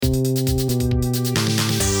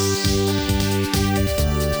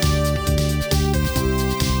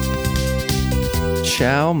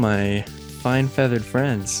ciao, my fine feathered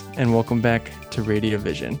friends, and welcome back to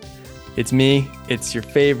Radiovision. It's me, it's your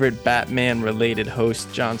favorite Batman related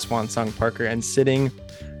host, John Swansong Parker, and sitting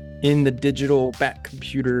in the digital Bat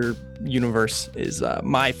computer universe is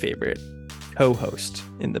my favorite co-host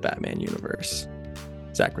in the Batman universe,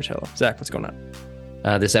 Zach Rotello. Zach, what's going on?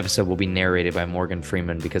 This episode will be narrated by Morgan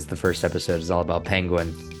Freeman because the first episode is all about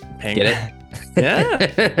Penguin. Get it? Yeah.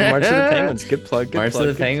 March of the Penguins. Good plug. March of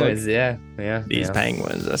the Penguins. Yeah. These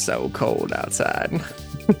penguins are so cold outside.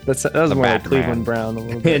 that was more like Batman. Cleveland Brown a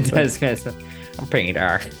little bit. It does, guys. I'm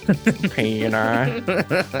Peter.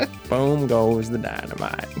 Boom goes the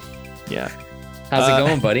dynamite. Yeah. How's it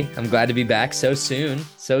going, buddy? I'm glad to be back so soon.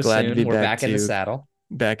 Glad to be We're back back in the too. saddle.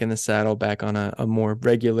 Back in the saddle, back on a more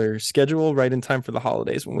regular schedule, right in time for the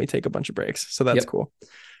holidays when we take a bunch of breaks. So that's Yep. cool.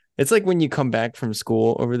 It's like when you come back from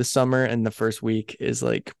school over the summer and the first week is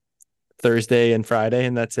like Thursday and Friday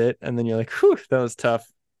and that's it. And then you're like, whew, that was tough.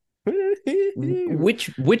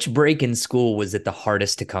 Which break in school was it the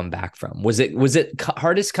hardest to come back from? Was it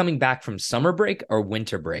hardest coming back from summer break or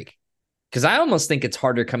winter break? Because I almost think it's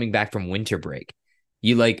harder coming back from winter break.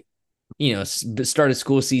 Start of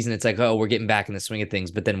school season, it's like, oh, we're getting back in the swing of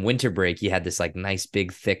things. But then winter break, you had this like nice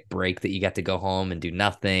big thick break that you got to go home and do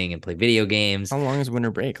nothing and play video games. How long is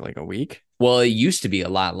winter break? Like a week? Well, it used to be a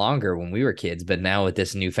lot longer when we were kids, but now with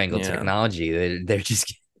this newfangled technology, they're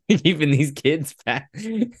just keeping these kids back.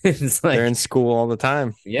 It's like They're in school all the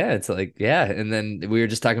time. yeah, it's like, yeah. And then we were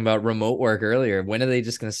just talking about remote work earlier. When are they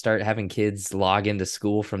just going to start having kids log into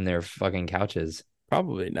school from their fucking couches?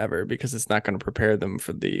 Probably never, because it's not going to prepare them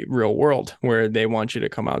for the real world where they want you to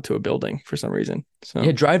come out to a building for some reason. So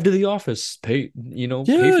Yeah, drive to the office, pay for your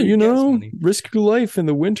gas money. risk your life in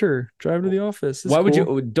the winter. Drive to the office. It's Why would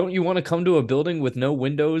cool. don't you want to come to a building with no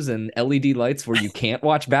windows and LED lights where you can't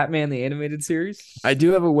watch Batman the animated series? I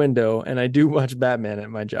do have a window and I do watch Batman at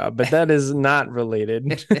my job, but that is not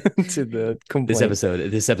related to the complaint.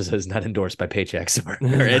 This episode is not endorsed by Paychex or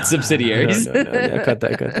its subsidiaries. No. Yeah, cut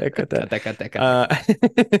that.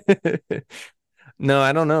 No,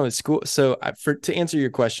 I don't know. It's school. So to answer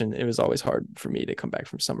your question, it was always hard for me to come back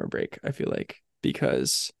from summer break, I feel like,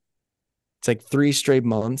 because it's like 3 straight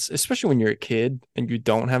months, especially when you're a kid and you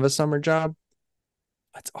don't have a summer job.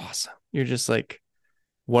 That's awesome. You're just like,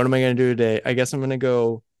 what am I going to do today? I guess I'm going to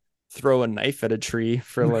go throw a knife at a tree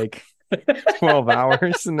for like 12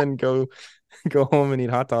 hours and then go home and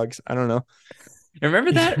eat hot dogs. I don't know.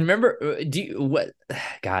 Remember that?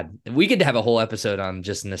 God, we could have a whole episode on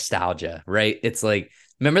just nostalgia, right? It's like,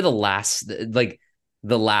 remember the last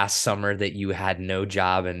summer that you had no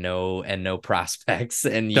job and no prospects,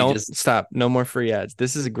 and you Don't just stop. No more free ads.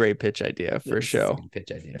 This is a great pitch idea for a show.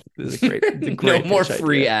 Pitch idea. This is a great No more pitch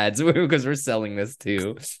free idea. ads because we're selling this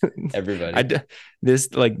to everybody. This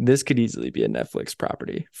could easily be a Netflix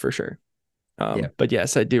property for sure. But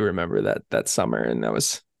yes, I do remember that summer, and that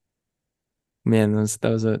was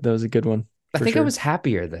a good one. I think sure. I was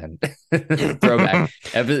happier then. Throwback.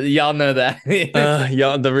 Y'all know that.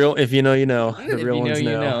 Y'all, the real, if you know, you know. The If real you know, ones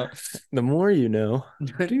you know. The more you know.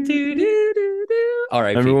 All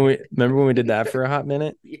right. Remember when we did that for a hot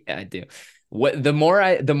minute? Yeah, I do. What the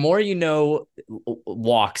more you know,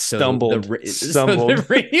 walks. So Stumbled.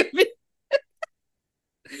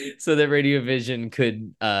 So that Radiovision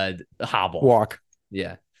could hobble. Walk.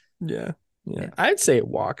 Yeah. I'd say it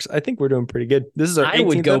walks. I think we're doing pretty good. This is our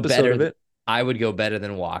 18th episode of it. I would go better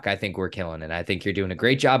than walk. I think we're killing it. I think you're doing a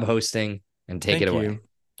great job hosting, and take it away.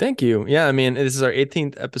 Thank you. Yeah, I mean, this is our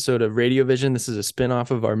 18th episode of Radiovision. This is a spinoff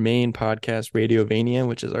of our main podcast, Radiovania,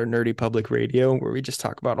 which is our nerdy public radio, where we just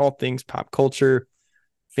talk about all things pop culture,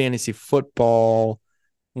 fantasy football,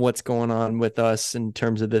 what's going on with us in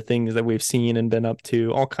terms of the things that we've seen and been up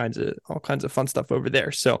to, all kinds of fun stuff over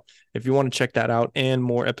there. So if you want to check that out and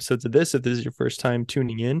more episodes of this, if this is your first time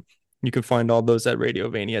tuning in, you can find all those at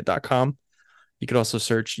radiovania.com. You could also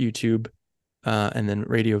search YouTube and then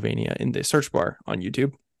Radiovania in the search bar on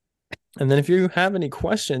YouTube. And then if you have any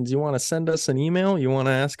questions, you want to send us an email, you want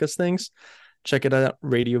to ask us things, check it out,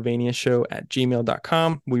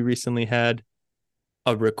 radiovaniashow@gmail.com. We recently had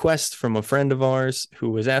a request from a friend of ours who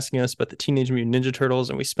was asking us about the Teenage Mutant Ninja Turtles,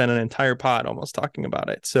 and we spent an entire pod almost talking about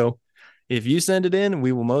it. So if you send it in,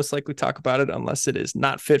 we will most likely talk about it unless it is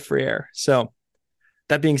not fit for air. So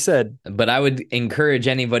that being said, but I would encourage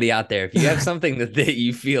anybody out there, if you have something that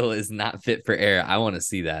you feel is not fit for air, I want to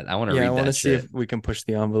see that. I want to read that. I want to see if we can push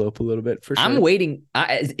the envelope a little bit for sure. I'm waiting.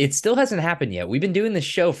 It still hasn't happened yet. We've been doing this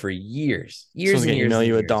show for years and years. Email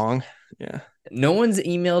you a dong. Yeah. No one's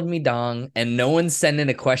emailed me dong, and no one's sent in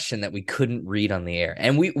a question that we couldn't read on the air.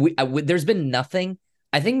 And we there's been nothing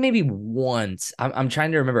I think maybe once. I'm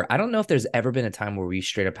trying to remember. I don't know if there's ever been a time where we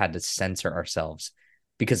straight up had to censor ourselves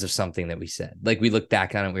because of something that we said. Like we look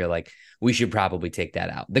back on it, we were like, we should probably take that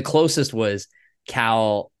out. The closest was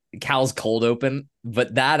Cal's cold open,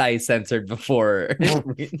 but that I censored before.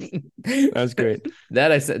 That's great.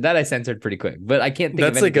 That I censored pretty quick, but I can't think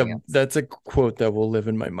of That's like anything a else. that's a quote that will live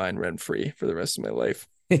in my mind rent free for the rest of my life.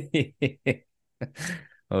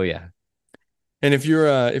 Oh yeah. And if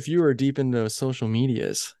you are deep into social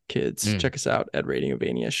medias, kids, check us out at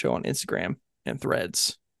Radiovania Show on Instagram and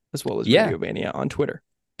Threads, as well as Yeah. Radiovania on Twitter.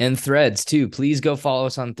 And Threads too. Please go follow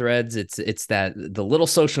us on Threads. It's that the little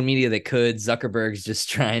social media that could. Zuckerberg's just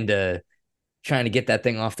trying to get that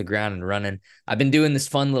thing off the ground and running. I've been doing this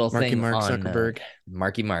fun little Marky thing Mark on Zuckerberg.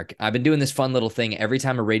 Marky Mark. I've been doing this fun little thing every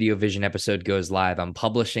time a Radiovision episode goes live. I'm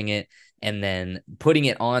publishing it and then putting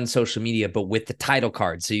it on social media, but with the title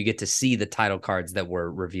cards. So you get to see the title cards that we're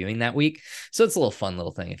reviewing that week. So it's a little fun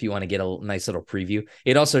little thing if you want to get a nice little preview.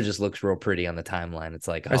 It also just looks real pretty on the timeline. It's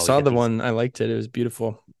like, I saw the one. I liked it. It was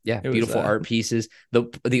beautiful. Yeah, It beautiful was, art pieces.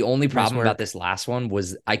 The only problem nice about work. this last one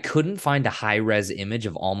was I couldn't find a high res image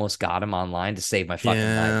of Almost Got Him online to save my fucking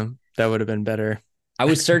life. That would have been better. I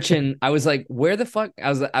was searching. I was like, where the fuck?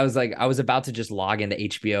 I was about to just log into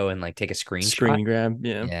HBO and like take a screenshot. Screen grab.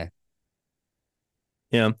 Yeah.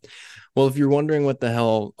 Yeah. Well, if you're wondering what the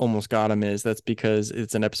hell Almost Got Him is, that's because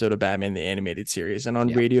it's an episode of Batman the Animated Series. And on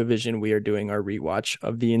Radiovision, we are doing our rewatch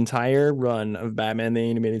of the entire run of Batman the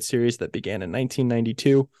Animated Series that began in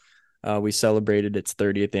 1992. We celebrated its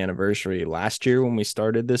 30th anniversary last year when we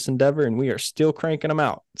started this endeavor, and we are still cranking them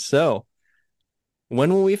out. So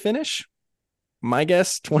when will we finish? My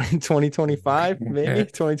guess, 2025, maybe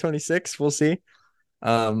 2026. We'll see.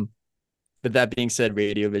 But that being said,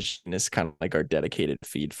 Radiovision is kind of like our dedicated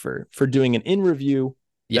feed for doing an in review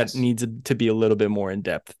that needs to be a little bit more in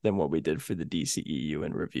depth than what we did for the DCEU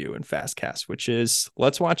in review and Fastcast, which is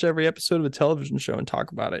let's watch every episode of a television show and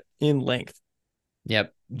talk about it in length.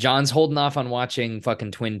 Yep. John's holding off on watching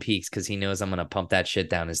fucking Twin Peaks because he knows I'm gonna pump that shit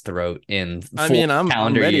down his throat in I'm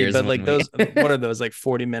ready, years. But like those, what are those, like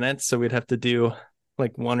 40 minutes? So we'd have to do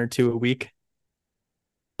like 1 or 2 a week.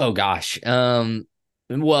 Oh gosh.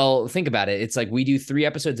 Well, think about it. It's like we do 3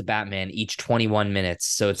 episodes of Batman, each 21 minutes.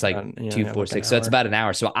 So it's like 2, 4, 6. So it's about an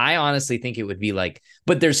hour. So I honestly think it would be like,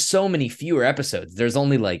 but there's so many fewer episodes. There's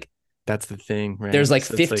only like, that's the thing, right? There's like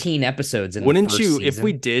 15 episodes in wouldn't you, season. if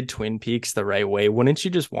we did Twin Peaks the right way, wouldn't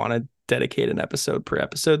you just want to dedicate an episode per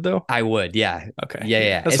episode though? I would, yeah. Okay.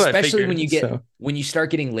 Yeah. That's especially when you start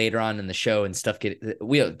getting later on in the show and stuff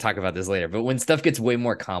we'll talk about this later, but when stuff gets way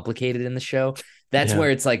more complicated in the show, that's where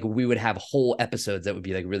it's like we would have whole episodes that would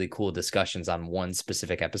be like really cool discussions on one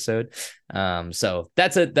specific episode. So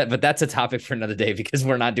that's a topic for another day because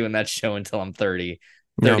we're not doing that show until I'm 30.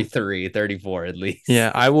 33, 34 at least.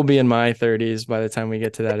 Yeah, I will be in my 30s by the time we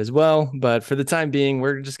get to that as well. But for the time being,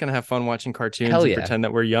 we're just going to have fun watching cartoons and pretend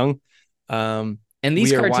that we're young. And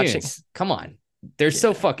these cartoons, come on. They're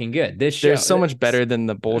so fucking good. This show. They're so much better than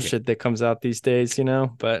the bullshit that comes out these days, you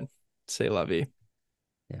know? But say lovey.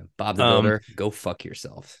 Yeah, Bob the Builder, go fuck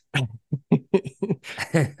yourself.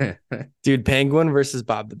 Dude, Penguin versus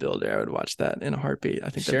Bob the Builder. I would watch that in a heartbeat. I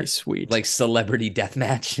think that'd be sweet. Like celebrity death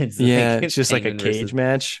match. It's just like a cage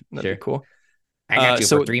match. That'd be cool. I got you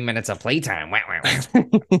for 3 minutes of playtime.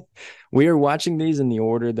 We are watching these in the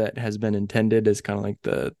order that has been intended as kind of like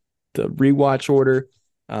the rewatch order.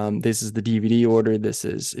 This is the DVD order. This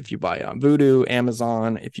is if you buy it on Vudu,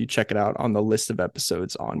 Amazon, if you check it out on the list of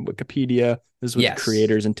episodes on Wikipedia. This is what the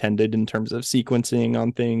creators intended in terms of sequencing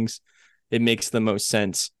on things. It makes the most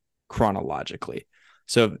sense chronologically.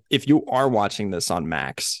 So if you are watching this on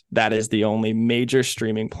Max, that is the only major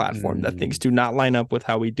streaming platform that things do not line up with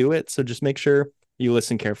how we do it. So just make sure you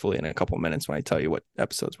listen carefully in a couple minutes when I tell you what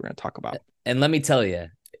episodes we're going to talk about. And let me tell you,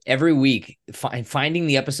 every week, finding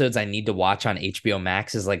the episodes I need to watch on HBO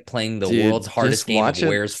Max is like playing the world's hardest game of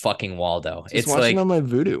Where's Fucking Waldo. It's like on my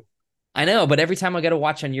Vudu. I know, but every time I got to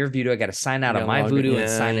watch on your Vudu, I got to sign out of my Vudu and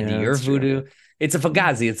sign into your Vudu. It's a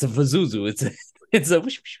Fugazi, it's a Vazuzu, it's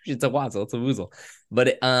a Wazzle, it's a Woozle.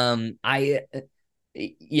 But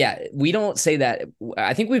we don't say that.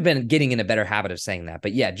 I think we've been getting in a better habit of saying that.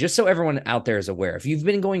 But yeah, just so everyone out there is aware, if you've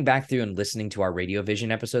been going back through and listening to our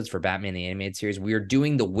Radiovision episodes for Batman the Animated Series, we are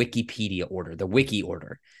doing the Wikipedia order, the Wiki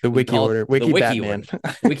order. Wiki Batman.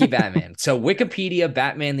 Wiki Batman. So Wikipedia,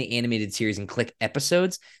 Batman the Animated Series, and click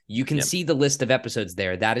episodes. You can see the list of episodes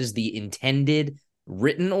there. That is the intended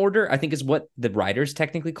written order, I think is what the writers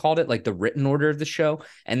technically called it, like the written order of the show.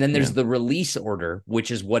 And then there's the release order,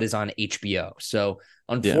 which is what is on HBO. So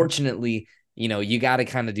unfortunately, you know, you got to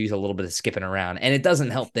kind of do a little bit of skipping around, and it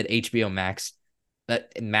doesn't help that HBO Max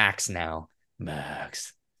Max now.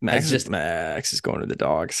 Max. Max is going to the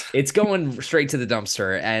dogs. It's going straight to the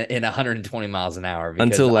dumpster in 120 miles an hour because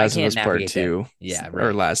until I Last of can't Us Part navigate that. 2, Yeah, or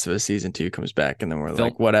right. Last of Us Season 2 comes back, and then we're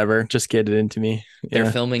like, whatever, just get it into me.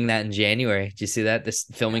 They're filming that in January. Do you see that? This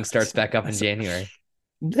filming starts back up in January.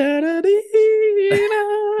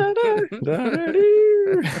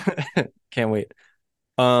 Can't wait.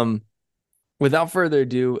 Without further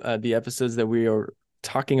ado, the episodes that we are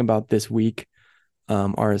talking about this week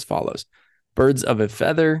are as follows: Birds of a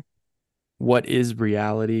Feather, What is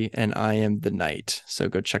Reality, and I Am the Night. So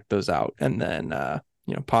go check those out, and then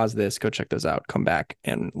pause this, go check those out, come back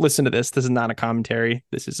and listen to this. This is not a commentary.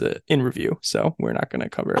 This is a in review, so we're not going to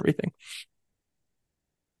cover everything.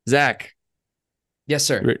 Zach. Yes,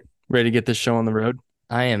 sir. Ready to get this show on the road?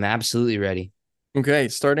 I am absolutely ready. Okay,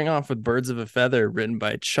 starting off with Birds of a Feather, written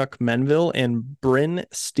by Chuck Menville and Bryn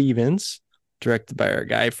Stevens, directed by our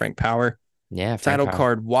guy Frank Power. Yeah, Title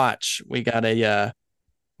card: Watch. We got a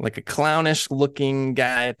like a clownish looking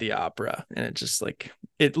guy at the opera, and it just like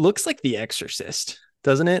it looks like The Exorcist,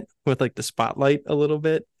 doesn't it? With like the spotlight a little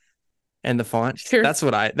bit and the font. Sure. That's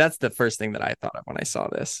the first thing that I thought of when I saw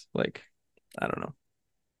this. Like, I don't know.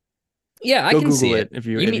 Yeah, I Go can Google see it if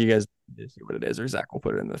you guys see what it is, or Zach will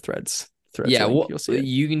put it in the threads. Yeah, link, you'll see it.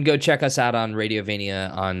 You can go check us out on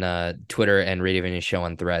Radiovania on Twitter and Radiovania Show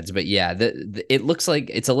on Threads. But yeah, it looks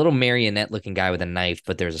like it's a little marionette looking guy with a knife,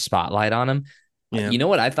 but there's a spotlight on him. Yeah. You know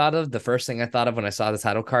what I thought of? The first thing I thought of when I saw the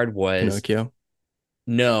title card was Pinocchio.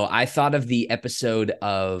 No, I thought of the episode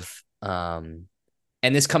of and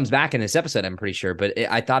this comes back in this episode, I'm pretty sure, but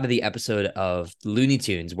I thought of the episode of Looney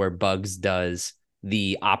Tunes where Bugs does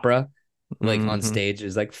the opera. Like on stage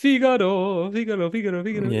is like Figaro, Figaro, Figaro,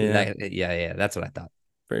 Figaro. Yeah, that's what I thought.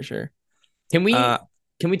 For sure. Can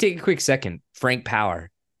we take a quick second? Frank Power.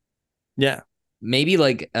 Yeah. Maybe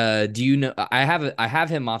like do you know I have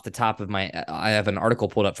him off the top of my I have an article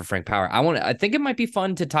pulled up for Frank Power. I think it might be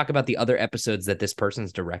fun to talk about the other episodes that this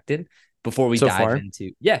person's directed before we dive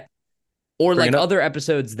into. Yeah. Or like other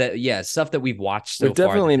episodes that, stuff that we've watched so far. We've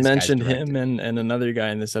definitely mentioned him and another guy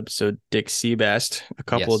in this episode, Dick Seabast, a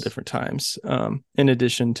couple of different times. In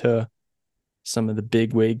addition to some of the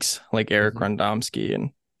big wigs like Eric Rondomsky and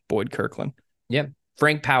Boyd Kirkland. Yeah.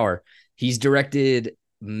 Frank Power. He's directed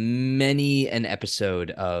many an episode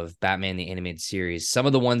of Batman the Animated Series. Some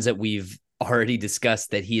of the ones that we've already discussed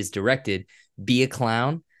that he has directed: Be a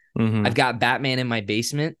Clown. I've got Batman in My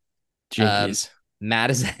Basement. Jinkies.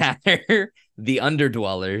 Mad as Hatter, The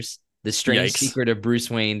Underdwellers, The Strange Secret of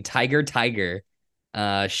Bruce Wayne, Tiger,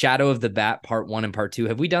 Shadow of the Bat Part 1 and Part 2.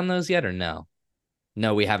 Have we done those yet or no?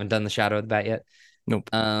 No, we haven't done the Shadow of the Bat yet. Nope.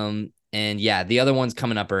 And yeah, the other ones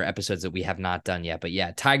coming up are episodes that we have not done yet. But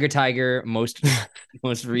yeah, Tiger, most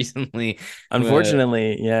recently.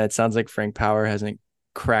 Unfortunately, it sounds like Frank Power hasn't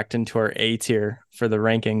cracked into our A tier for the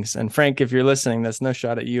rankings. And Frank, if you're listening, that's no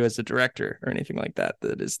shot at you as a director or anything like that.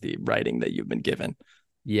 That is the writing that you've been given.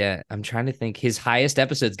 Yeah, I'm trying to think. His highest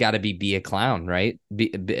episode's got to be a Clown, right?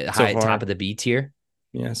 Top of the B tier.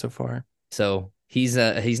 Yeah, so far. So he's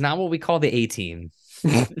not what we call the A team.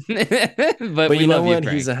 but you know what?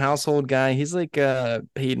 He's a household guy. He's like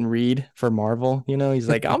Peyton Reed for Marvel. You know, he's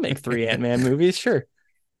like, I'll make 3 Ant-Man movies. Sure.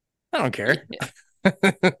 I don't care.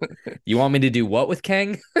 You want me to do what with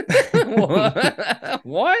Kang?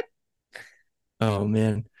 What? Oh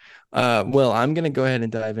man. Well, I'm gonna go ahead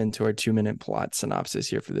and dive into our 2-minute plot synopsis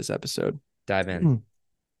here for this episode. Dive in.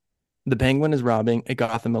 The Penguin is robbing a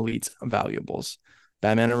Gotham elite's valuables.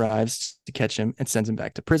 Batman arrives to catch him and sends him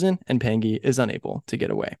back to prison, and Pengy is unable to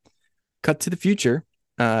get away. Cut to the future.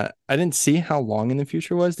 I didn't see how long in the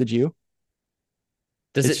future was. Did you?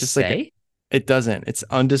 Does it just say? It doesn't. It's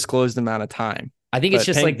undisclosed amount of time. I think it's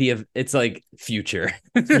just it's like future.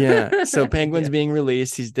 Yeah. So Penguin's being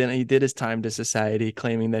released. He did his time to society,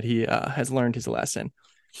 claiming that he has learned his lesson.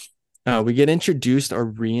 We get introduced or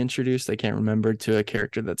reintroduced, I can't remember, to a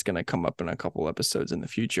character that's going to come up in a couple episodes in the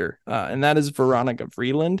future. And that is Veronica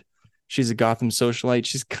Vreeland. She's a Gotham socialite.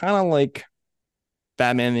 She's kind of like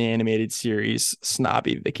Batman the Animated Series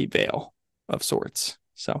snobby Vicky Vale of sorts.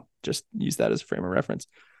 So just use that as a frame of reference.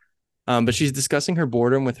 But she's discussing her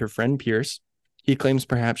boredom with her friend Pierce. He claims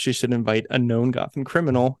perhaps she should invite a known Gotham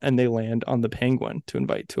criminal, and they land on the Penguin to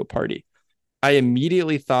invite to a party. I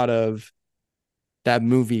immediately thought of that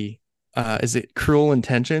movie. Is it Cruel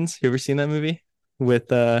Intentions? You ever seen that movie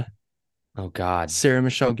with oh God, Sarah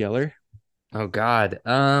Michelle Gellar? Oh God,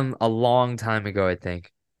 a long time ago, I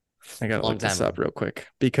think. I gotta look this up real quick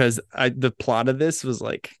because the plot of this was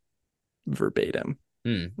like verbatim.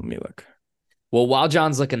 Let me look. Well, while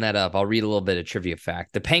John's looking that up, I'll read a little bit of trivia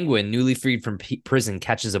fact. The Penguin, newly freed from prison,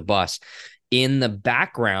 catches a bus In the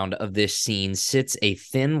background of this scene sits a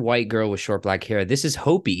thin white girl with short black hair. This is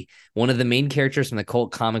Hopi, one of the main characters from the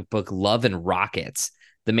cult comic book Love and Rockets.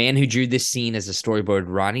 The man who drew this scene as a storyboard,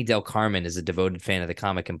 Ronnie Del Carmen, is a devoted fan of the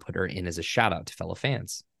comic and put her in as a shout out to fellow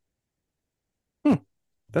fans.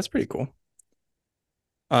 That's pretty cool.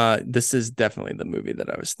 This is definitely the movie that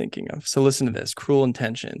I was thinking of. So listen to this. Cruel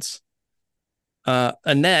Intentions.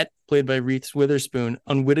 Annette, played by Reese Witherspoon,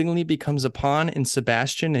 unwittingly becomes a pawn in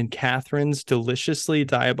Sebastian and Catherine's deliciously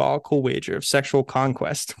diabolical wager of sexual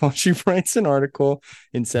conquest while she writes an article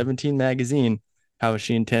in 17 magazine how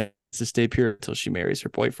she intends to stay pure until she marries her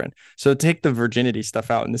boyfriend. So take the virginity stuff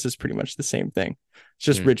out, and this is pretty much the same thing. It's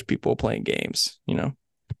just rich people playing games, you know?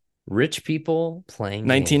 Rich people playing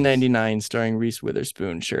 1999, games. Starring Reese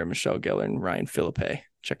Witherspoon, Sarah Michelle Gellar, and Ryan Philippe.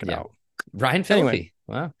 Check it out. Ryan Philippe. Anyway.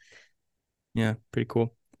 Wow. Yeah, pretty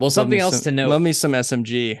cool. Well, something else to note. Love me some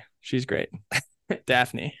SMG. She's great.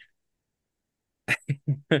 Daphne.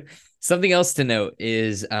 Something else to note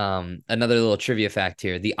is another little trivia fact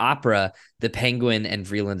here. The opera The Penguin and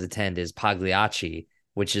Vreeland Attend is Pagliacci,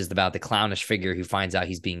 which is about the clownish figure who finds out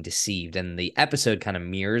he's being deceived. And the episode kind of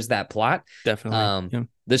mirrors that plot. Definitely.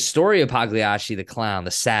 The story of Pagliacci, the clown,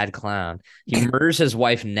 the sad clown, he murders his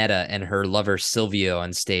wife Netta and her lover Silvio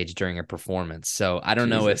on stage during a performance. So I don't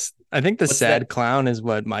know if... I think the sad clown is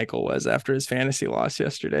what Michael was after his fantasy loss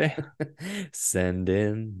yesterday. Send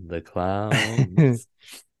in the clowns.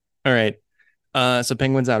 All right. So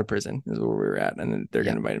Penguin's out of prison is where we were at, and they're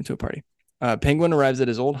going to invite him to a party. Penguin arrives at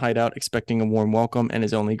his old hideout expecting a warm welcome and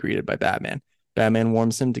is only greeted by Batman. Batman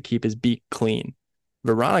warns him to keep his beak clean.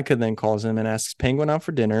 Veronica then calls him and asks Penguin out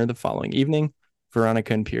for dinner the following evening.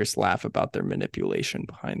 Veronica and Pierce laugh about their manipulation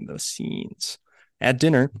behind the scenes. At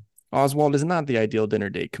dinner, Oswald is not the ideal dinner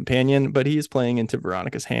date companion, but he is playing into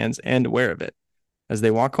Veronica's hands and aware of it. As they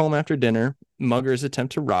walk home after dinner, muggers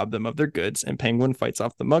attempt to rob them of their goods, and Penguin fights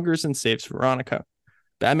off the muggers and saves Veronica.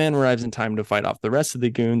 Batman arrives in time to fight off the rest of the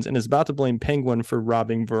goons and is about to blame Penguin for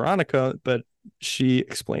robbing Veronica, but she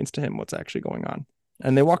explains to him what's actually going on.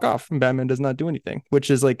 And they walk off, and Batman does not do anything, which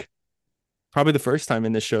is like probably the first time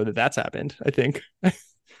in this show that that's happened, I think.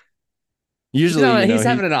 Usually, he's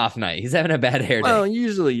having an off night. He's having a bad hair day. Well,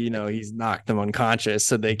 usually, he's knocked them unconscious,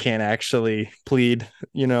 so they can't actually plead,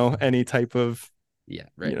 any type of,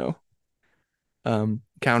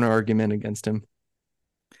 counter argument against him.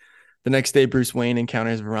 The next day, Bruce Wayne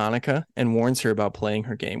encounters Veronica and warns her about playing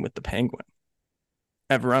her game with the Penguin.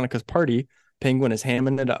 At Veronica's party, Penguin is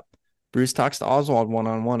hamming it up. Bruce talks to Oswald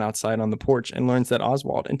one-on-one outside on the porch and learns that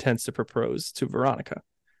Oswald intends to propose to Veronica.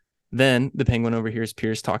 Then the Penguin overhears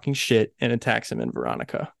Pierce talking shit and attacks him and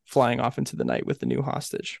Veronica, flying off into the night with the new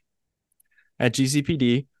hostage. At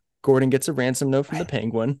GCPD, Gordon gets a ransom note from the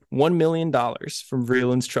Penguin, $1 million from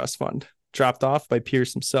Vreeland's trust fund, dropped off by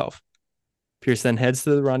Pierce himself. Pierce then heads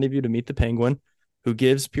to the rendezvous to meet the Penguin, who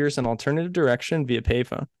gives Pierce an alternative direction via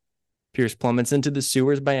payphone. Pierce plummets into the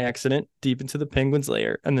sewers by accident, deep into the Penguin's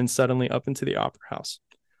lair, and then suddenly up into the opera house.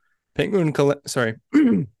 Penguin collects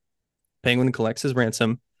his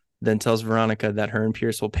ransom, then tells Veronica that her and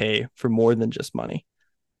Pierce will pay for more than just money.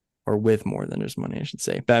 Or with more than just money, I should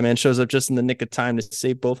say. Batman shows up just in the nick of time to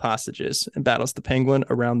save both hostages and battles the Penguin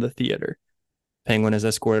around the theater. Penguin is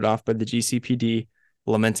escorted off by the GCPD,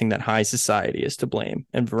 lamenting that high society is to blame,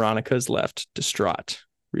 and Veronica is left distraught,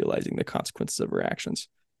 realizing the consequences of her actions.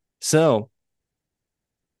 So,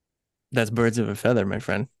 that's birds of a feather, my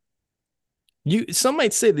friend. Some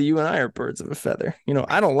might say that you and I are birds of a feather.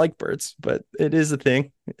 I don't like birds, but it is a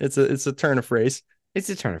thing. It's a turn of phrase. It's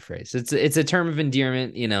a turn of phrase. It's a term of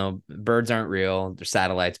endearment. Birds aren't real. They're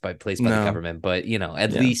satellites placed by the government. But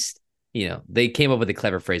at least they came up with a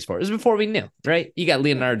clever phrase for it. It was before we knew, right? You got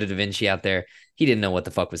Leonardo da Vinci out there. He didn't know what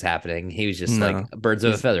the fuck was happening. He was just like birds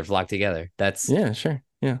of a feather flock together. That's sure.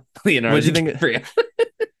 Yeah. Leonardo. What did you think?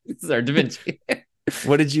 This is our Da Vinci.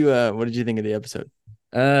 What did you think of the episode?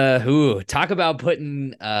 Talk about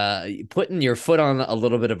putting your foot on a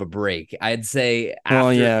little bit of a brake. I'd say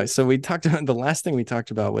so we talked about the last thing we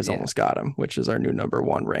talked about was Almost Got Him, which is our new number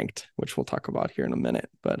 1 ranked, which we'll talk about here in a minute,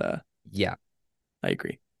 but I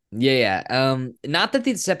agree. Not that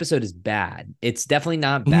this episode is bad. It's definitely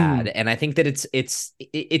not bad, and I think that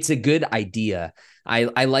it's a good idea.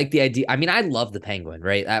 I like the idea. I mean, I love the Penguin,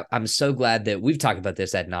 right? I'm so glad that we've talked about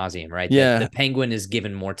this ad nauseum, right? Yeah, the Penguin is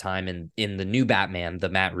given more time in the new Batman, the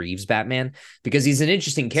Matt Reeves Batman, because he's an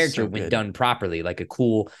interesting character when done properly, like a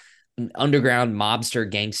cool underground mobster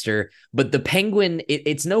gangster. But the Penguin,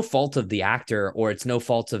 it's no fault of the actor, or it's no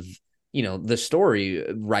fault of the story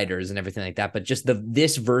writers and everything like that, but just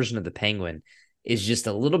this version of the Penguin is just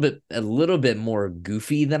a little bit more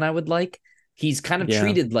goofy than I would like. he's kind of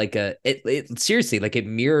treated like seriously, like it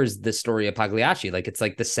mirrors the story of Pagliacci. Like it's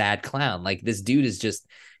like the sad clown. Like this dude is just,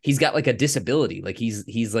 he's got like a disability. Like he's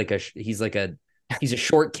a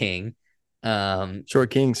short king.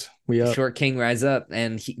 Short kings. Short king rise up.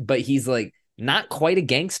 But he's like not quite a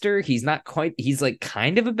gangster. He's like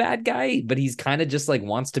kind of a bad guy, but he's kind of just like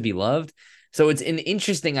wants to be loved. So it's an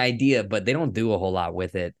interesting idea, but they don't do a whole lot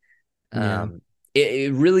with it.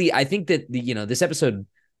 It really, I think that this episode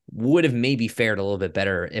would have maybe fared a little bit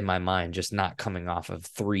better in my mind, just not coming off of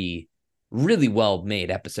 3 really well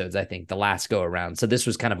made episodes. I think the last go around. So this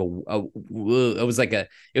was kind of it was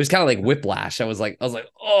kind of like whiplash. I was like,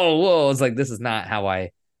 oh, whoa. I was like, this is not how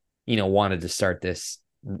I, wanted to start this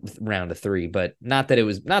round of 3, but not that it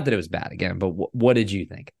was bad again, but what did you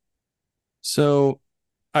think? So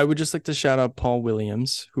I would just like to shout out Paul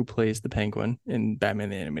Williams, who plays the Penguin in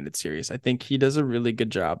Batman the Animated Series. I think he does a really good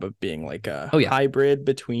job of being like a hybrid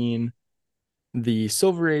between the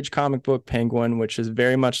Silver Age comic book Penguin, which is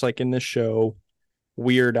very much like in the show,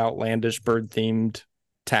 weird, outlandish, bird-themed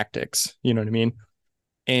tactics, you know what I mean?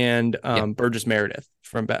 And Burgess Meredith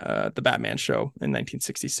from the Batman show in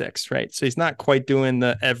 1966, right? So he's not quite doing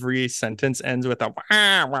the every sentence ends with a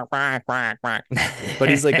wah, wah, wah, wah, wah, but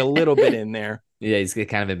he's like a little bit in there. Yeah, he's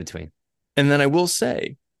kind of in between. And then I will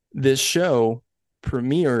say, this show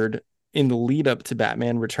premiered in the lead up to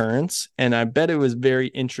Batman Returns, and I bet it was very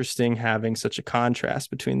interesting having such a contrast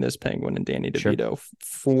between this Penguin and Danny DeVito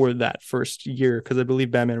for that first year, because I believe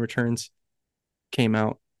Batman Returns came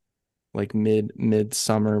out like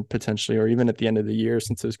mid-summer potentially, or even at the end of the year,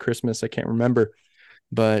 since it was Christmas. I can't remember,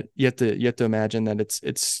 but you have to imagine that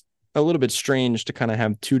it's a little bit strange to kind of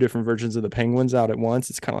have 2 different versions of the Penguins out at once.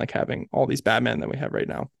 It's kind of like having all these Batman that we have right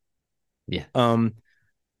now. Yeah.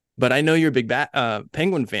 But I know you're a big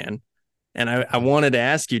Penguin fan, and I wanted to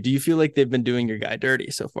ask you, do you feel like they've been doing your guy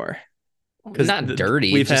dirty so far? Not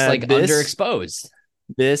dirty, we've just like underexposed.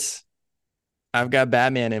 I've got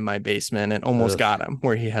Batman in my basement and almost got him,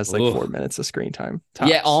 where he has like 4 minutes of screen time. Tops.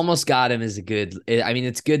 Yeah, almost got him is good. I mean,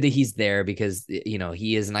 it's good that he's there because,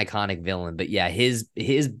 he is an iconic villain. But yeah, his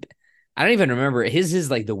I don't even remember. His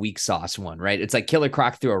is like the weak sauce one, right? It's like Killer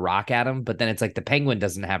Croc threw a rock at him, but then it's like the Penguin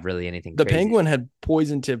doesn't have really anything The crazy. Penguin had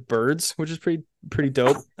poison tip birds, which is pretty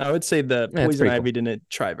dope. I would say the Poison Ivy didn't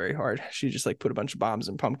try very hard. She just like put a bunch of bombs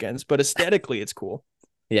and pumpkins, but aesthetically it's cool.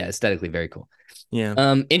 Yeah, aesthetically very cool.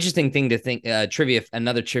 Yeah. Interesting thing to think,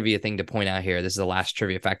 another trivia thing to point out here. This is the last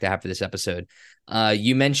trivia fact I have for this episode.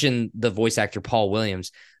 You mentioned the voice actor Paul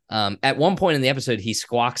Williams. At one point in the episode, he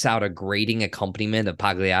squawks out a grating accompaniment of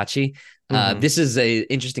Pagliacci. This is an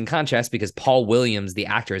interesting contrast because Paul Williams, the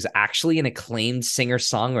actor, is actually an acclaimed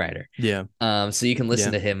singer-songwriter. Yeah. So you can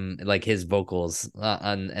listen to him, like his vocals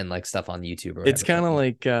and like stuff on YouTube. Or it's kind of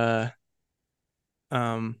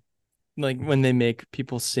like when they make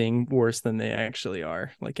people sing worse than they actually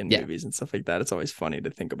are, like in movies and stuff like that. It's always funny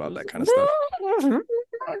to think about that kind of stuff.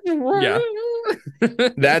 Yeah.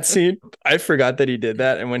 That scene, I forgot that he did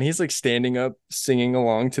that. And when he's like standing up singing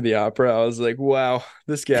along to the opera, I was like, wow,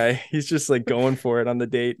 this guy, he's just like going for it on the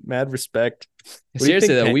date. Mad respect.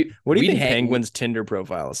 Seriously though, what do you think Penguin's Tinder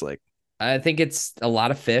profile is like? I think it's a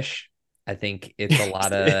lot of fish. I think it's a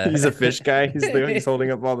lot of he's a fish guy. He's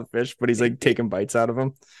holding up all the fish, but he's like taking bites out of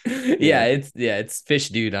them. It's fish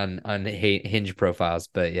dude on Hinge profiles,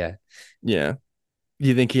 but yeah.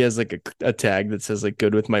 You think he has like a tag that says like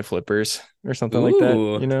good with my flippers or something like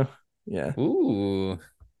that? Yeah. Ooh.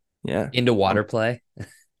 Yeah. Into water play.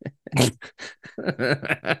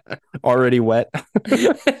 Already wet.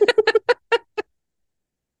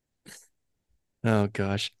 Oh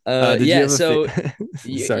gosh. Sorry.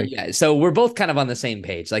 So we're both kind of on the same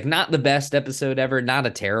page. Like not the best episode ever, not a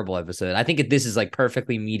terrible episode. I think this is like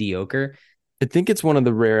perfectly mediocre. I think it's one of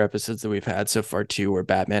the rare episodes that we've had so far too, where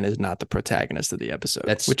Batman is not the protagonist of the episode,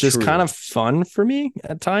 which is kind of fun for me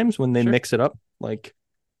at times when they mix it up. Like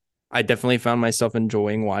I definitely found myself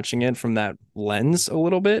enjoying watching it from that lens a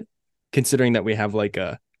little bit, considering that we have like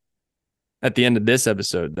at the end of this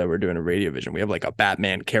episode that we're doing a Radiovision, we have like a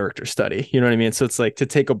Batman character study. You know what I mean? So it's like to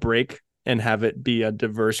take a break and have it be a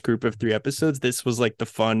diverse group of 3 episodes. This was like the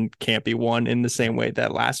fun, campy one in the same way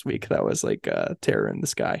that last week that was like Terror in the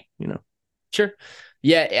Sky, Sure.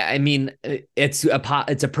 Yeah. I mean, it's a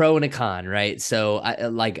pro and a con, right? So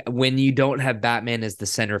like when you don't have Batman as the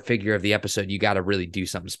center figure of the episode, you got to really do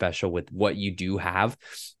something special with what you do have.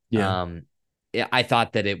 Yeah. I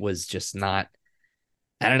thought that it was just not,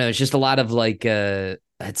 I don't know. It's just a lot of like,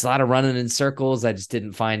 it's a lot of running in circles. I just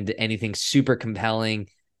didn't find anything super compelling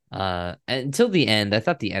until the end. I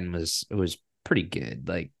thought the end was pretty good.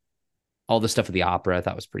 Like all the stuff of the opera, I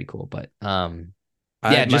thought was pretty cool. But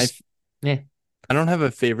I don't have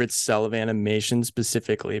a favorite cell of animation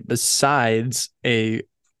specifically, besides a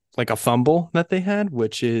fumble that they had,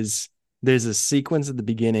 which is there's a sequence at the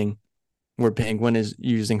beginning where Penguin is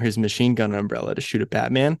using his machine gun umbrella to shoot at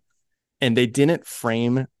Batman, and they didn't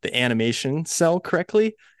frame the animation cell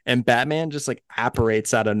correctly, and Batman just like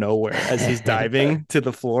apparates out of nowhere as he's diving to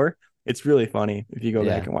the floor. It's really funny if you go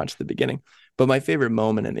back and watch the beginning. But my favorite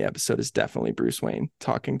moment in the episode is definitely Bruce Wayne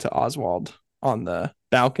talking to Oswald on the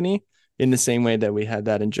balcony, in the same way that we had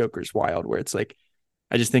that in Joker's Wild, where it's like,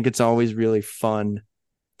 I just think it's always really fun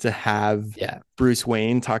to have Bruce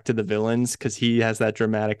Wayne talk to the villains, because he has that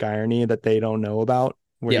dramatic irony that they don't know about,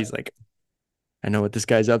 where he's like, I know what this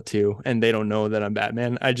guy's up to, and they don't know that I'm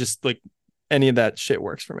Batman. I just like, any of that shit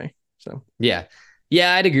works for me. So yeah,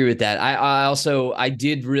 I'd agree with that. I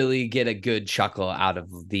did really get a good chuckle out of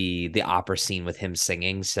the opera scene with him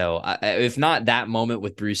singing. So if not that moment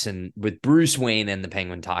with Bruce Wayne and the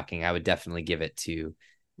Penguin talking, I would definitely give it to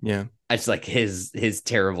I just like his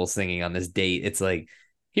terrible singing on this date. It's like,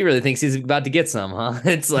 he really thinks he's about to get some, huh?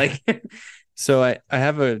 It's like, so I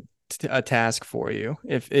have a task for you.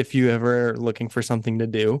 If you ever are looking for something to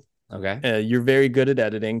do, okay, you're very good at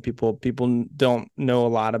editing. People don't know a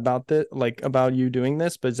lot about that, like about you doing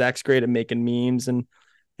this, but Zach's great at making memes and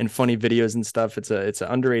funny videos and stuff. It's an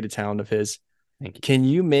underrated talent of his. Thank you. Can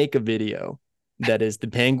you make a video that is the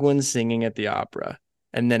Penguin singing at the opera,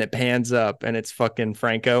 and then it pans up and it's fucking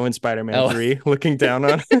Franco in Spider-Man 3 looking down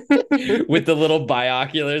on with the little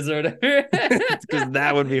binoculars or whatever? Because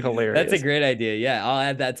that would be hilarious. That's a great idea. Yeah, I'll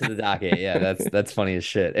add that to the docket. Yeah, that's funny as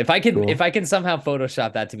shit. If I can somehow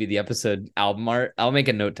Photoshop that to be the episode album art, I'm gonna make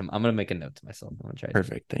a note to myself. I'm gonna try.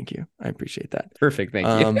 Perfect. Thank you. I appreciate that. Perfect.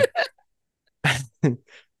 Thank you.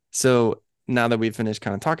 So now that we've finished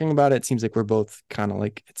kind of talking about it, it seems like we're both kind of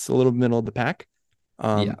like, it's a little middle of the pack.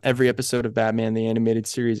 Every episode of Batman the Animated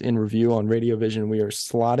Series in review on Radiovision, we are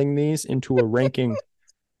slotting these into a ranking.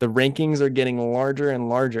 The rankings are getting larger and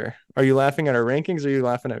larger. Are you laughing at our rankings, or are you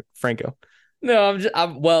laughing at Franco? No,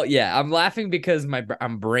 I'm laughing because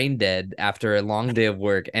I'm brain dead after a long day of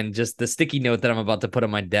work, and just the sticky note that I'm about to put on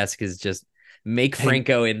my desk is just make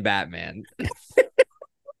Franco in Batman.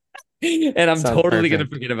 And I'm totally going to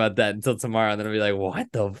forget about that until tomorrow. And then I'll be like,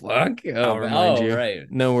 what the fuck? I'll remind you. Right.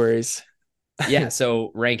 No worries. Yeah.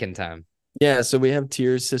 So ranking time. Yeah. So we have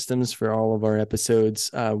tier systems for all of our episodes.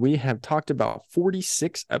 We have talked about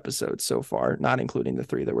 46 episodes so far, not including the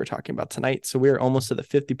 3 that we're talking about tonight. So we're almost to the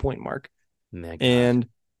 50-point mark. And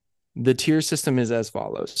the tier system is as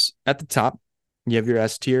follows. At the top, you have your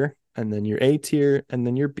S tier, and then your A tier, and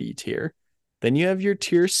then your B tier. Then you have your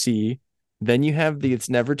tier C. Then you have the It's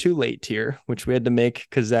Never Too Late tier, which we had to make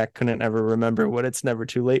because Zach couldn't ever remember what It's Never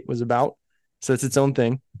Too Late was about. So it's its own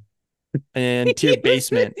thing. And tier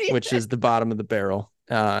basement, which is the bottom of the barrel,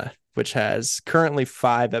 which has currently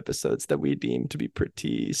 5 episodes that we deem to be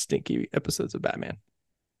pretty stinky episodes of Batman.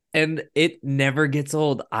 And it never gets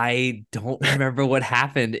old. I don't remember what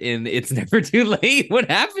happened in It's Never Too Late. What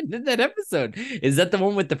happened in that episode? Is that the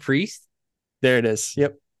one with the priest? There it is.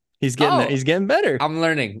 Yep. He's getting better. I'm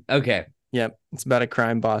learning. Okay. Yep. It's about a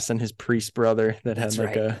crime boss and his priest brother that had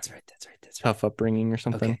like a tough upbringing or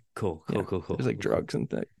something. Okay. Cool. There's like drugs and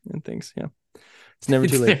things. Yeah. It's never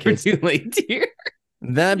too late, kids. Too late, dear.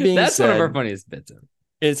 That being said, that's one of our funniest bits.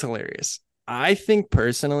 It's hilarious. I think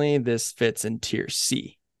personally this fits in tier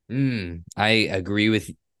C. I agree with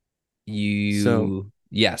you. So,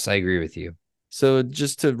 yes, I agree with you. So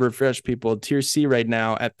just to refresh people, tier C right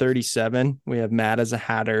now at 37, we have Mad as a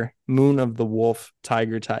Hatter, Moon of the Wolf,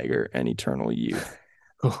 Tiger, and Eternal Youth.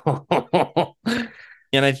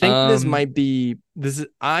 And I think this might be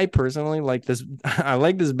I personally like this. I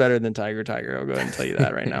like this better than Tiger. I'll go ahead and tell you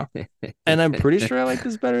that right now. And I'm pretty sure I like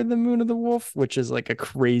this better than Moon of the Wolf, which is like a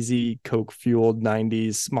crazy Coke fueled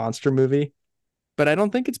 90s monster movie. But I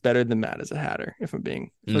don't think it's better than Mad as a Hatter, if I'm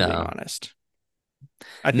being honest.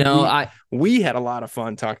 I think we had a lot of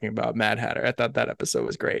fun talking about Mad Hatter. I thought that episode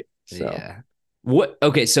was great. So. Yeah. What?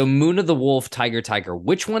 Okay, so Moon of the Wolf, Tiger.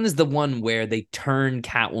 Which one is the one where they turn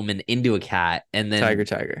Catwoman into a cat and then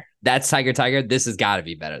Tiger? That's Tiger. This has got to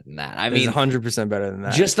be better than that. I mean, 100% better than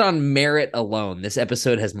that. Just on merit alone, this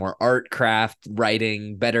episode has more art, craft,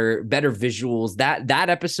 writing, better visuals. That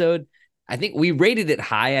episode, I think we rated it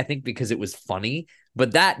high. I think because it was funny.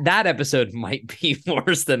 But that episode might be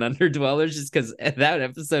worse than Underdwellers just because that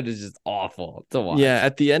episode is just awful to watch. Yeah,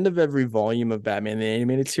 at the end of every volume of Batman the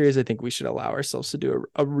Animated Series, I think we should allow ourselves to do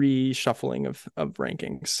a reshuffling of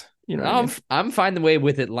rankings. You know, I'm fine the way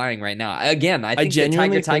with it lying right now. Again, I think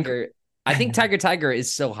Tiger I think Tiger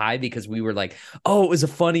is so high because we were like, oh, it was a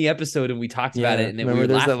funny episode and we talked about it and then remember we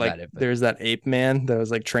there's laughed that like about it. there's that ape man that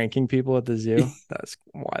was like tranking people at the zoo. That's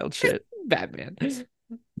wild shit. Batman.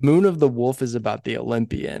 Moon of the Wolf is about the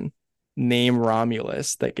Olympian named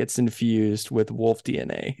Romulus that gets infused with wolf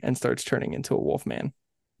DNA and starts turning into a wolf man.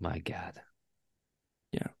 My God.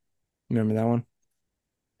 Yeah. Remember that one?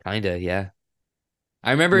 Kinda, yeah.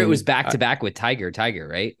 I remember it was back to back with Tiger,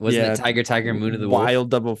 right? Wasn't it Tiger, Moon of the Wolf? Wild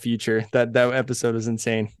double feature. That episode was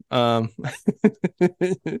insane. Do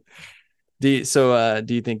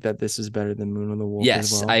you think that this is better than Moon of the Wolf as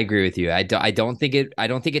Yes, well? I agree with you. I don't think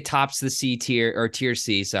it tops the C tier or tier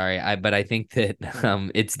C, sorry. But I think that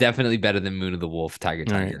it's definitely better than Moon of the Wolf, Tiger,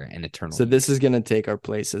 right. and Eternal. So this is gonna take our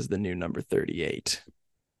place as the new number 38.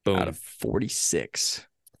 Boom. Out of 46.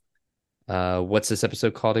 What's this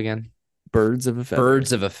episode called again? Birds of a Feather.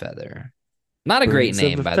 Birds of a Feather. Not a great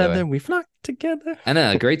name, by the way. We flock together. I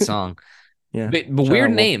know, a great song. Yeah. But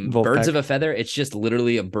weird name. Birds of a Feather. It's just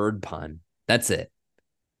literally a bird pun. That's it.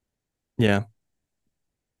 Yeah.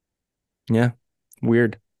 Yeah.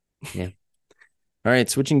 Weird. Yeah. All right.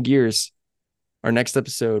 Switching gears. Our next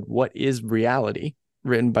episode, What is Reality?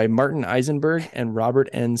 Written by Martin Eisenberg and Robert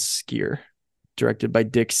N. Skier. Directed by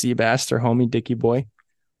Dick Seabass, our homie Dickie Boy.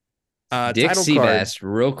 Dick Seabass,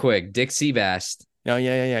 real quick. Dick Seabass. Oh,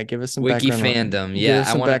 yeah. Give us some Wiki background fandom. Yeah. Give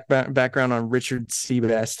us some background on Richard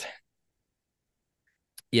Seabass.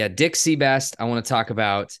 Yeah. Dick Seabass. I want to talk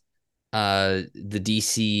about the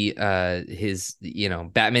DC, his,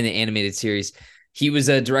 Batman the Animated Series. He was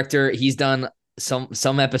a director. He's done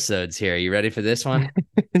some episodes here. Are you ready for this one?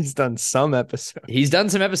 He's done some episodes. He's done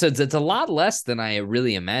some episodes. It's a lot less than I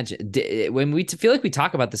really imagined. When we feel like we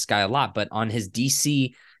talk about this guy a lot, but on his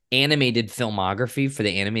DC animated filmography for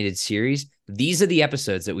the animated series, these are the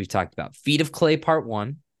episodes that we've talked about. Feet of Clay Part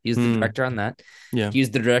 1. He was the director on that. Yeah. He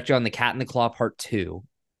was the director on The Cat in the Claw Part 2.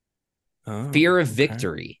 Fear of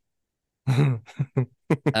Victory.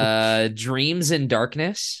 Dreams in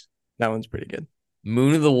Darkness. That one's pretty good.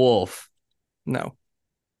 Moon of the Wolf. No.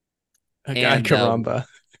 God, caramba.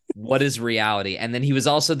 What is Reality? And then he was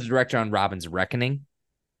also the director on Robin's Reckoning.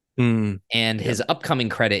 And his upcoming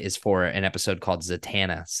credit is for an episode called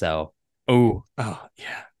Zatanna. So, yeah,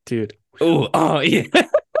 dude. Yeah.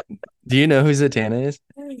 Do you know who Zatanna is?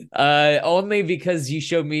 Only because you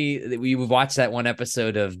showed me that we watched that one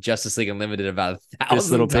episode of Justice League Unlimited about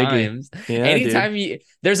 1,000 times. Yeah, anytime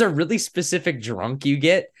there's a really specific drunk you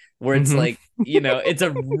get where it's like, it's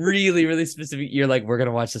a really, really specific. You're like, we're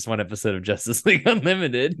gonna watch this one episode of Justice League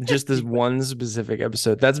Unlimited. Just this one specific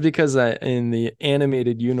episode. That's because in the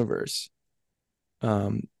animated universe,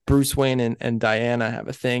 Bruce Wayne and Diana have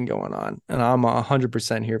a thing going on, and I'm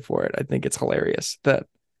 100% here for it. I think it's hilarious that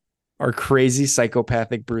our crazy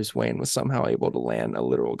psychopathic Bruce Wayne was somehow able to land a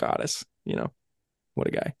literal goddess. What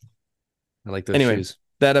a guy. I like those shoes.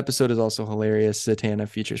 That episode is also hilarious. Zatanna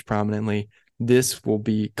features prominently. This will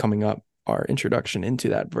be coming up, our introduction into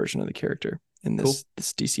that version of the character in this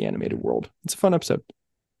DC animated world. It's a fun episode.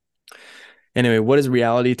 Anyway, What is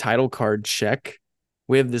Reality? Title card check.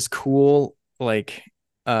 We have this cool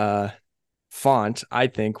font, I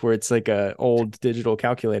think, where it's like a old digital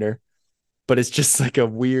calculator, but it's just like a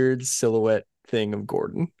weird silhouette thing of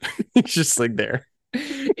Gordon. It's just like there.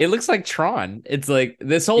 It looks like Tron. It's like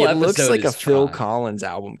this whole episode looks like a Phil Collins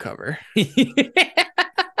album cover.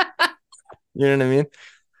 You know what I mean?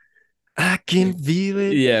 I can feel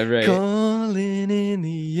it. Yeah, right. Calling in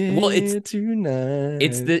the air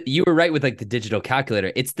tonight. You were right with like the digital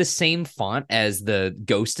calculator. It's the same font as the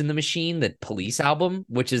Ghost in the Machine, that Police album,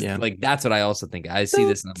 which is like, that's what I also think. I see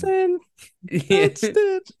this.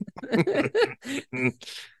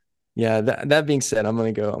 Yeah. That being said, I'm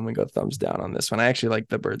gonna go thumbs down on this one. I actually like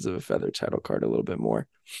the Birds of a Feather title card a little bit more.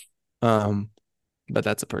 But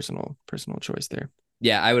that's a personal choice there.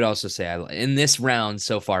 Yeah, I would also say in this round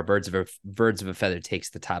so far, Birds of a Feather takes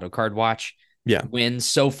the title card watch. Yeah, wins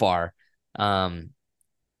so far. Yeah,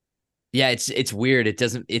 it's weird. It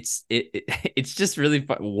doesn't. It's just really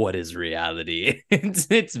fun. What is reality?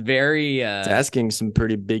 It's very. It's asking some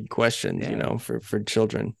pretty big questions, for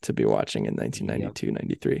children to be watching in 1992,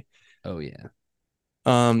 93. Oh yeah.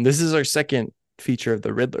 This is our second feature of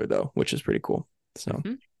the Riddler, though, which is pretty cool. So,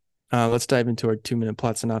 let's dive into our 2-minute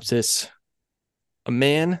plot synopsis. A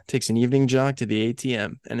man takes an evening jog to the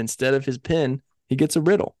ATM, and instead of his PIN, he gets a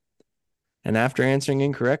riddle. And after answering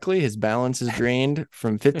incorrectly, his balance is drained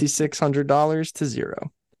from $5,600 to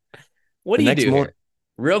zero. What do you do here?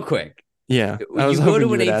 Real quick? Yeah, I was hoping you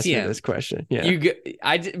would ask me this question. Yeah,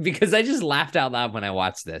 because I just laughed out loud when I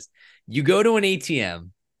watched this. You go to an ATM.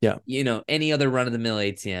 Yeah, any other run of the mill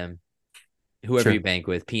ATM. whoever you bank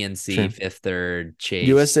with, PNC, Fifth Third, Chase.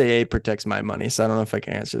 USAA protects my money, so I don't know if I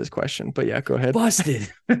can answer this question, but yeah, go ahead.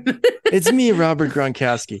 Busted. It's me, Robert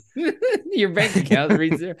Gronkowski. Your bank account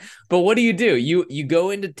reads there. But what do? You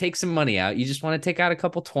go in to take some money out. You just want to take out a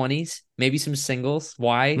couple 20s, maybe some singles.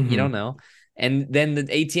 Why? You don't know. And then the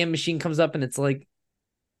ATM machine comes up and it's like,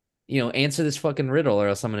 answer this fucking riddle or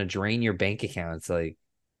else I'm going to drain your bank account.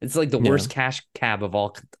 It's like the worst cash cab of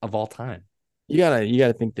all time. You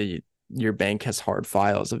gotta think that your bank has hard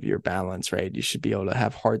files of your balance, right? You should be able to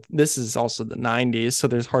have hard. This is also the 90s, so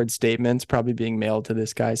there's hard statements probably being mailed to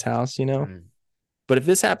this guy's house, But if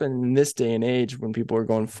this happened in this day and age when people are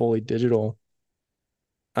going fully digital,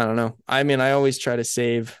 I don't know. I mean, I always try to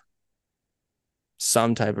save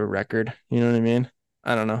some type of record. You know what I mean?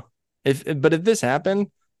 I don't know. But if this happened,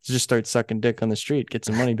 just start sucking dick on the street, get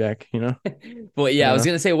some money back, Well, yeah, I was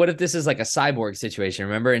gonna say, what if this is like a Cyborg situation?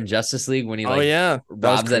 Remember in Justice League when he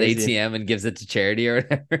robs that ATM and gives it to charity or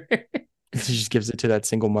whatever? He just gives it to that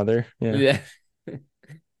single mother. Yeah.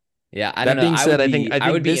 Yeah. I don't know. That being said, I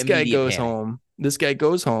think this guy goes panic. home. This guy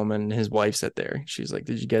goes home and his wife's sat there. She's like,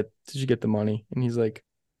 Did you get the money? And he's like,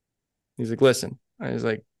 listen. I was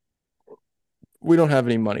like, we don't have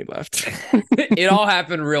any money left. It all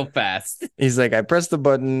happened real fast. He's like, I pressed the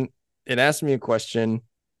button, it asked me a question,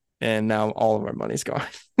 and now all of our money's gone.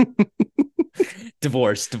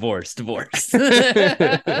 Divorce. On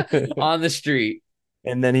the street.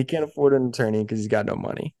 And then he can't afford an attorney because he's got no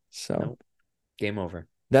money. So nope. Game over.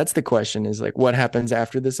 That's the question, is like, what happens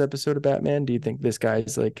after this episode of Batman? Do you think this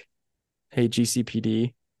guy's like, hey,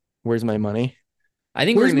 GCPD, where's my money? I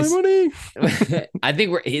think where's my money? I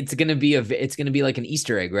think it's gonna be like an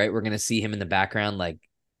Easter egg, right? We're gonna see him in the background, like,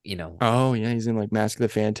 Oh yeah, he's in like Mask of the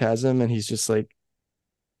Phantasm, and he's like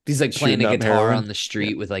playing a guitar on the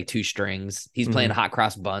street with like 2 strings. He's playing hot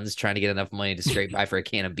cross buns, trying to get enough money to scrape by for a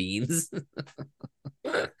can of beans.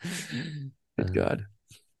 Good God.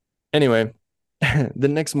 Anyway, the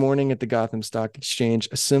next morning at the Gotham Stock Exchange,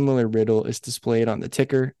 a similar riddle is displayed on the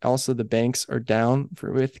ticker. Also, the banks are down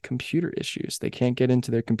with computer issues. They can't get into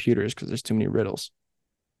their computers because there's too many riddles.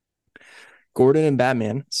 Gordon and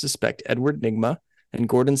Batman suspect Edward Nygma, and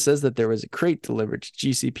Gordon says that there was a crate delivered to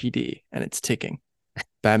GCPD, and it's ticking.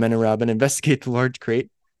 Batman and Robin investigate the large crate,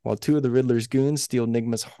 while 2 of the Riddler's goons steal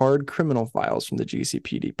Nygma's hard criminal files from the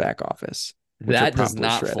GCPD back office. That does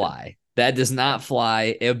not fly. That does not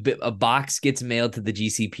fly. A box gets mailed to the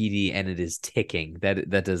GCPD and it is ticking.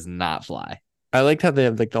 That does not fly. I liked how they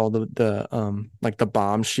have like all the like the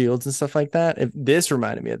bomb shields and stuff like that. This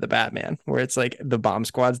reminded me of the Batman, where it's like the bomb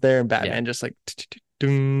squad's there and Batman just like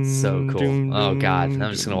so cool. Oh God,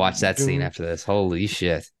 I'm just gonna watch that scene after this. Holy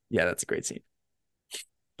shit! Yeah, that's a great scene.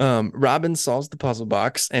 Robin solves the puzzle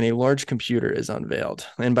box and a large computer is unveiled.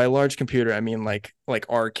 And by large computer, I mean like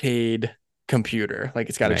arcade computer, like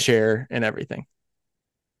it's got a chair and everything.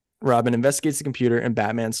 Robin investigates the computer and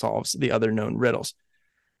Batman solves the other known riddles.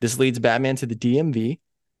 This leads Batman to the DMV,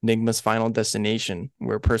 Nygma's final destination,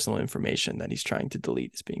 where personal information that he's trying to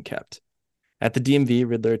delete is being kept. At the DMV,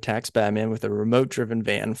 Riddler attacks Batman with a remote-driven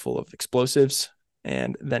van full of explosives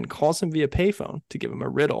and then calls him via payphone to give him a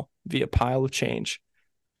riddle via pile of change.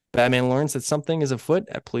 Batman learns that something is afoot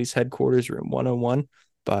at police headquarters room 101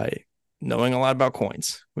 by knowing a lot about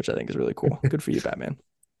coins, which I think is really cool. Good for you, Batman.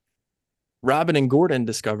 Robin and Gordon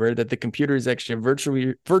discover that the computer is actually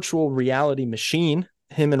a virtual reality machine.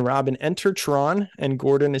 Him and Robin enter Tron, and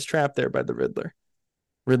Gordon is trapped there by the Riddler.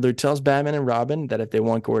 Riddler tells Batman and Robin that if they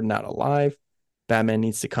want Gordon out alive, Batman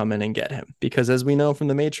needs to come in and get him. Because as we know from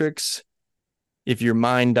The Matrix, if your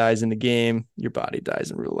mind dies in the game, your body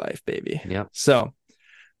dies in real life, baby. Yeah. So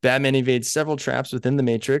Batman evades several traps within the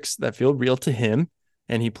Matrix that feel real to him,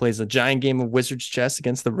 and he plays a giant game of wizard's chess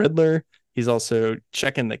against the Riddler. He's also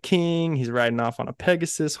checking the king. He's riding off on a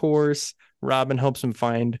Pegasus horse. Robin helps him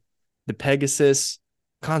find the Pegasus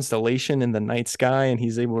constellation in the night sky, and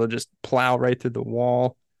he's able to just plow right through the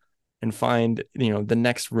wall and find, the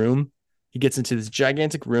next room. He gets into this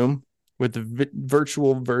gigantic room with the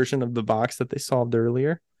virtual version of the box that they solved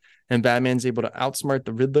earlier. And Batman's able to outsmart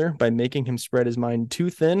the Riddler by making him spread his mind too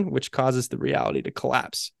thin, which causes the reality to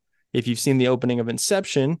collapse. If you've seen the opening of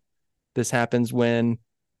Inception, this happens when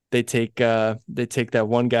they take that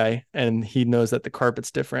one guy and he knows that the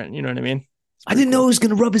carpet's different. You know what I mean? I didn't know he was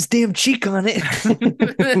going to rub his damn cheek on it.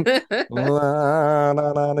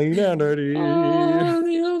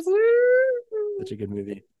 Such a good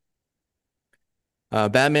movie.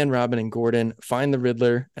 Batman, Robin, and Gordon find the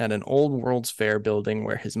Riddler at an old World's Fair building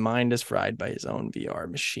where his mind is fried by his own VR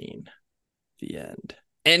machine. The end.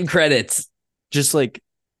 End credits. Just like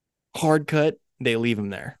hard cut, They leave him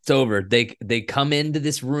there. It's over. They come into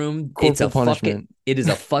this room. Corporal punishment. It is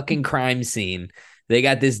a fucking crime scene. They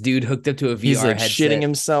got this dude hooked up to a VR He's like headset. shitting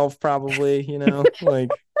himself, probably, like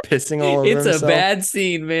pissing all over It's himself. A bad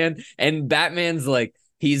scene, man. And Batman's like,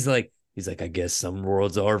 he's like, I guess some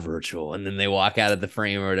worlds are virtual. And then they walk out of the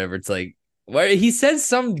frame or whatever. It's like, where he says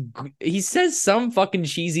some fucking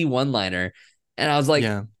cheesy one-liner. And I was like,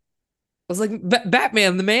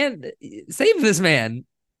 Batman, the man, save this man.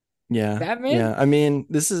 Yeah. Batman? Yeah. I mean,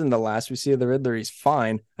 this isn't the last we see of the Riddler. He's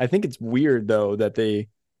fine. I think it's weird, though, that it's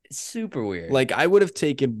super weird. Like, I would have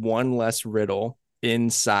taken one less riddle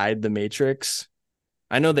inside the Matrix.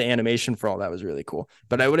 I know the animation for all that was really cool,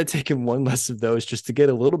 but I would have taken one less of those just to get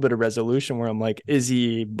a little bit of resolution where I'm like, is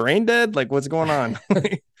he brain dead? Like, what's going on?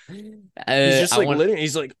 He's just like literally,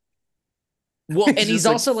 he's like, well, and he's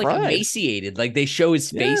also like emaciated. Like they show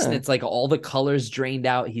his face and it's like all the colors drained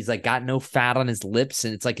out. He's like got no fat on his lips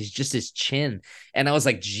and it's like it's just his chin. And I was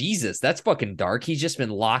like, Jesus, that's fucking dark. He's just been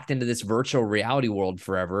locked into this virtual reality world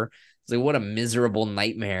forever. It's like, what a miserable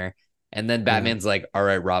nightmare. And then Batman's like, all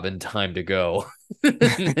right, Robin, time to go. And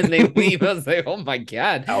they leave. I was like, oh my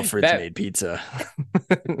God. Alfred's made pizza.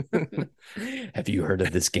 Have you heard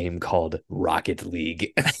of this game called Rocket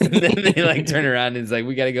League? And then they like turn around and it's like,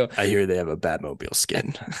 we got to go. I hear they have a Batmobile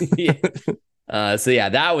skin. So yeah,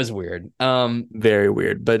 that was weird. Very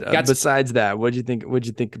weird. But besides that, what'd you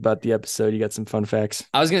think about the episode? You got some fun facts?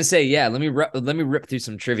 I was going to say, yeah, let me rip through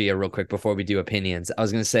some trivia real quick before we do opinions. I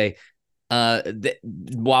was going to say,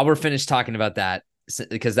 while we're finished talking about that,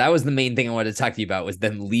 because that was the main thing I wanted to talk to you about was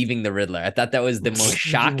them leaving the Riddler. I thought that was the most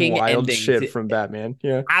shocking wild ending shit from Batman.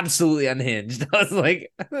 Yeah, absolutely unhinged. I was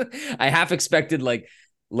like, I half expected like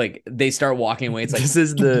they start walking away. It's like this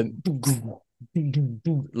is the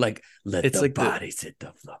like let it's the like bodies hit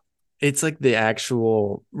the floor. It's like the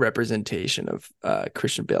actual representation of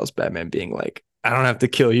Christian Bale's Batman being like, I don't have to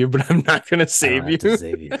kill you, but I'm not going to save you.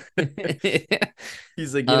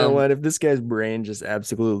 He's like, you know what? If this guy's brain just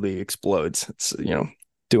absolutely explodes, it's,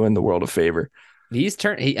 doing the world a favor.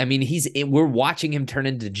 We're watching him turn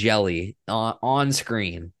into jelly on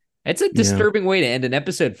screen. It's a disturbing way to end an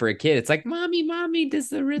episode for a kid. It's like, mommy, does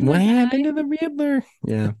the Riddler What happened to the Riddler?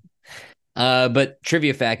 Yeah. But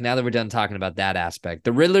trivia fact, now that we're done talking about that aspect,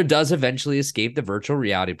 the Riddler does eventually escape the virtual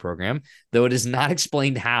reality program, though it is not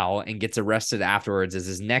explained how, and gets arrested afterwards as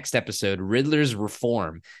his next episode, Riddler's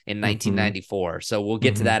Reform in 1994. So we'll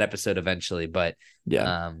get to that episode eventually, but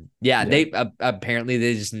they apparently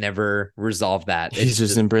they just never resolved that. He's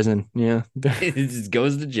just in prison. Yeah. It just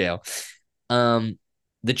goes to jail.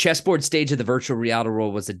 The chessboard stage of the virtual reality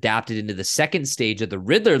world was adapted into the second stage of the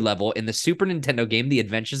Riddler level in the Super Nintendo game, The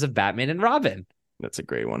Adventures of Batman and Robin. That's a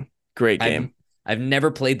great one. Great game. I've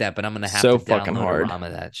never played that, but I'm going to have to fucking download ROM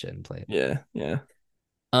of that shit and play it. Yeah.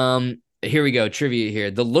 Here we go. Trivia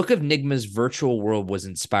here. The look of Nigma's virtual world was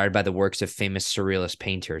inspired by the works of famous surrealist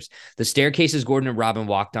painters. The staircases Gordon and Robin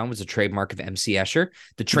walked on was a trademark of M.C. Escher.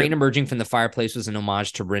 The train emerging from the fireplace was an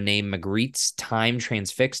homage to Rene Magritte's Time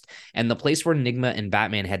Transfixed. And the place where Nigma and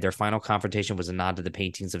Batman had their final confrontation was a nod to the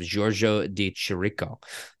paintings of Giorgio de Chirico.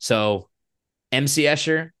 So M.C.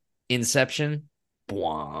 Escher, Inception, it's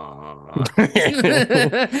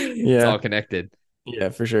all connected. Yeah,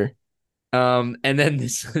 for sure. And then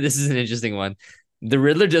this is an interesting one. The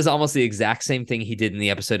Riddler does almost the exact same thing he did in the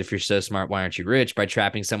episode If You're So Smart, Why Aren't You Rich? By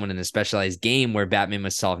trapping someone in a specialized game where Batman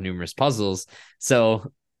must solve numerous puzzles.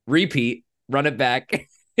 So repeat, run it back.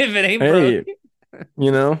 If it ain't broke.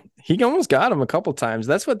 He almost got him a couple times.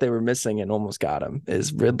 That's what they were missing and almost got him,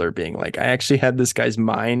 is Riddler being like, I actually had this guy's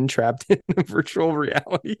mind trapped in a virtual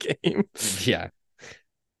reality game. Yeah.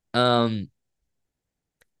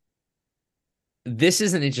 This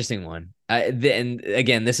is an interesting one. And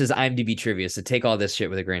again, this is IMDb trivia, so take all this shit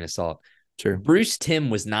with a grain of salt. Sure. Bruce Timm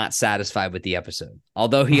was not satisfied with the episode.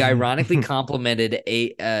 Although he ironically complimented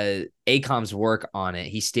ACOM's work on it,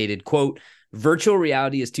 he stated, quote, virtual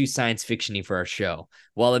reality is too science fiction-y for our show.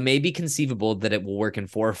 While it may be conceivable that it will work in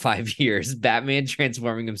 4 or 5 years, Batman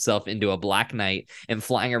transforming himself into a Black Knight and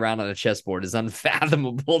flying around on a chessboard is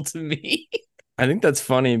unfathomable to me. I think that's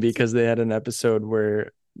funny because they had an episode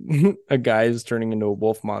where a guy is turning into a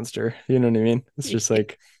wolf monster. You know what I mean? It's just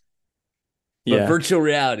like, but virtual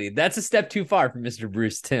reality, that's a step too far for Mr.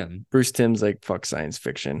 Bruce Timm. Bruce Timm's like, fuck science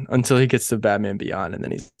fiction, until he gets to Batman Beyond, and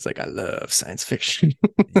then he's like, I love science fiction.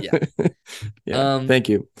 Yeah. Thank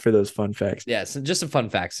you for those fun facts. Yeah, so just some fun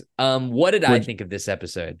facts. What did I think of this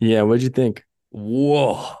episode? Yeah, what'd you think?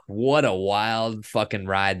 Whoa, what a wild fucking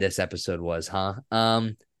ride this episode was, huh?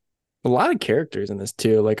 A lot of characters in this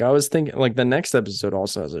too. Like I was thinking, like the next episode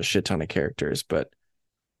also has a shit ton of characters, but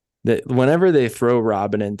that whenever they throw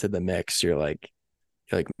Robin into the mix, you're like,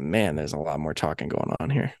 man, there's a lot more talking going on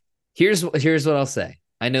here. Here's what I'll say.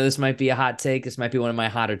 I know this might be a hot take. This might be one of my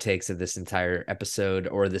hotter takes of this entire episode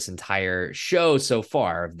or this entire show so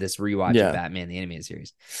far of this rewatch of Batman the Animated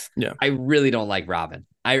Series. Yeah. I really don't like Robin.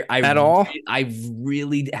 At all? I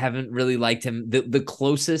really haven't really liked him. The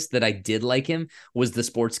closest that I did like him was the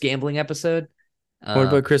sports gambling episode. What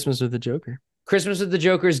about Christmas with the Joker? Christmas with the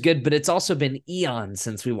Joker is good, but it's also been eons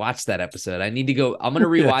since we watched that episode. I need to go. I'm going to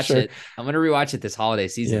rewatch it. I'm going to rewatch it this holiday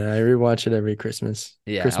season. Yeah, I rewatch it every Christmas.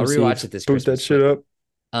 Yeah, Christmas I'll rewatch Eve. it this Boot Christmas. That shit up.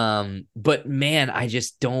 But man, I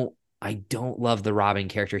don't love the Robin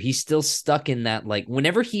character. He's still stuck in that, like,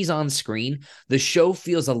 whenever he's on screen, the show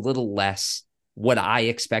feels a little less what I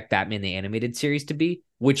expect Batman the Animated Series to be,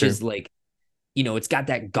 which is like, you know, it's got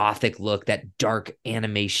that gothic look, that dark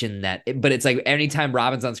animation, but it's like anytime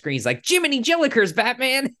Robin's on screen, he's like, Jiminy Jillikers,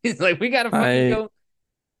 Batman. He's like, we gotta fucking go.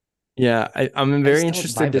 Yeah, I'm very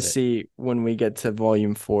interested to see when we get to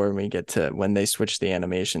volume 4 and we get to when they switch the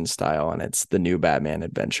animation style and it's the new Batman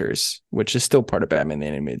Adventures, which is still part of Batman the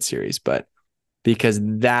Animated Series, but because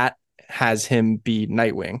that has him be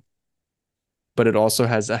Nightwing, but it also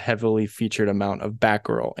has a heavily featured amount of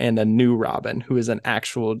Batgirl and a new Robin who is an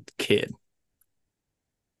actual kid.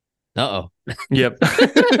 Uh-oh. Yep.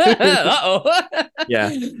 Uh-oh. Yeah.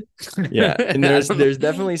 And there's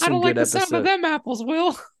definitely some good episodes. Sound of them apples,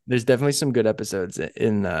 Will. There's definitely some good episodes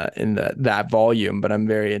in that volume, but I'm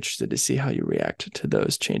very interested to see how you react to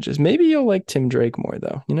those changes. Maybe you'll like Tim Drake more,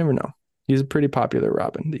 though. You never know. He's a pretty popular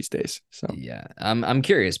Robin these days. So yeah, I'm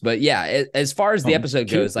curious, but yeah, as far as the episode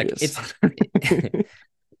goes, like it's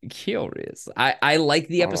curious. I like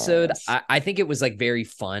the episode. I think it was like very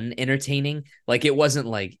fun, entertaining. Like it wasn't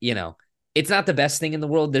like, you know, it's not the best thing in the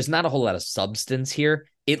world. There's not a whole lot of substance here.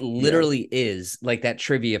 It literally is like that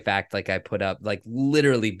trivia fact, like I put up, like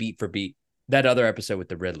literally beat for beat that other episode with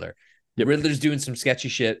the Riddler. Yep. Riddler's doing some sketchy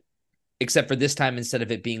shit, except for this time, instead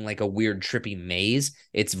of it being like a weird trippy maze,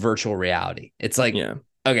 it's virtual reality. It's like,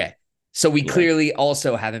 okay. So we clearly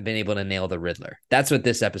also haven't been able to nail the Riddler. That's what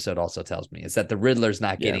this episode also tells me, is that the Riddler's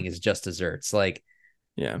not getting his just desserts. Like,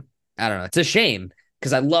 I don't know. It's a shame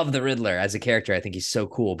because I love the Riddler as a character. I think he's so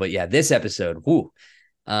cool. But yeah, this episode, whoo.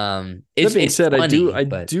 That being said, funny, I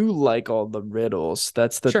do like all the riddles.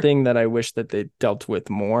 That's the thing that I wish that they dealt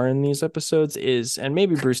with more in these episodes is, and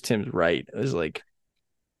maybe Bruce Timm's right, is like,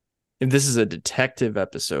 if this is a detective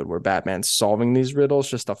episode where Batman's solving these riddles,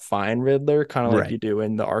 just a fine Riddler, kind of like you do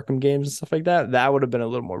in the Arkham games and stuff like that, that would have been a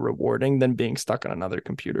little more rewarding than being stuck on another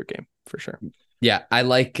computer game for sure. Yeah, I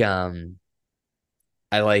like oh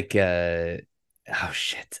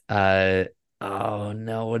shit. Oh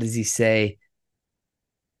no, what does he say?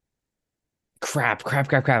 Crap.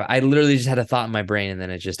 I literally just had a thought in my brain and then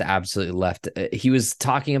it just absolutely left. He was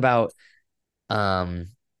talking about oh,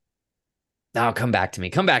 come back to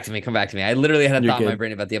me. I literally had a thought in my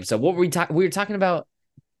brain about the episode. What were we talking? We were talking about.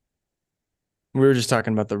 We were just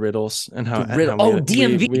talking about the riddles and how.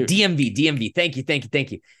 DMV.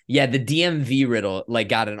 Thank you. Yeah, the DMV riddle like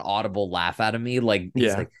got an audible laugh out of me. Like,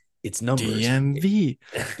 he's like, it's numbers. DMV,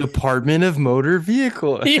 Department of Motor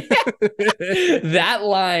Vehicle. That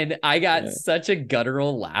line, I got such a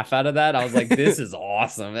guttural laugh out of that. I was like, this is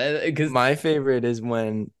awesome. Because my favorite is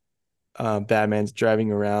when Batman's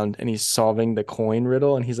driving around and he's solving the coin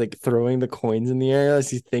riddle and he's like throwing the coins in the air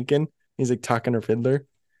as he's thinking. He's like talking to Fiddler.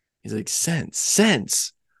 He's like,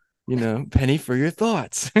 cents, you know, penny for your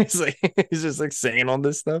thoughts. He's just like saying all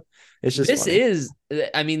this stuff. It's just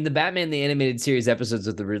I mean, the Batman the Animated Series episodes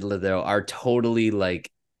with the Riddler though are totally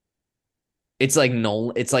like, it's like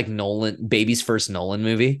Nolan, baby's first Nolan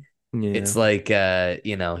movie. Yeah. It's like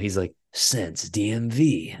you know, he's like, cents,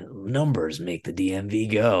 DMV, numbers make the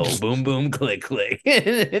DMV go. Boom, boom, click.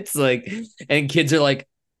 It's like, and kids are like,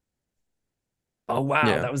 oh wow,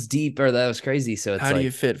 that was deep, or that was crazy. So it's how do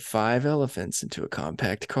you fit 5 elephants into a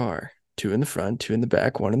compact car? 2 in the front, 2 in the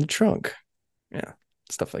back, 1 in the trunk. Yeah,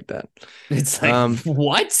 stuff like that. It's like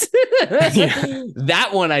what? That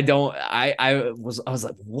one I was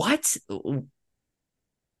like, what?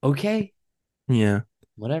 Okay. Yeah.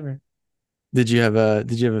 Whatever. Did you have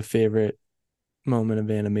a favorite moment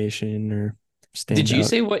of animation or stand Did you out?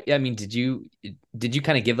 say what? I mean, did you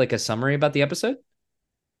kind of give like a summary about the episode?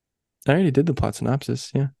 I already did the plot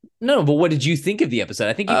synopsis. Yeah. No, but what did you think of the episode?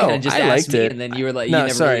 I think you kind of just asked me, and then you were like, no, you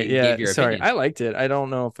never really gave your opinion. I liked it. I don't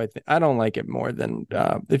know if I don't like it more than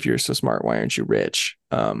if you're so smart, why aren't you rich?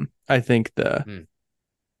 I think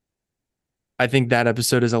I think that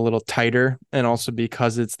episode is a little tighter, and also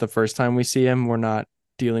because it's the first time we see him, we're not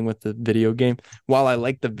dealing with the video game. While I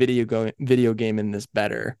like the video game in this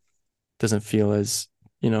better, doesn't feel as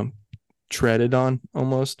treaded on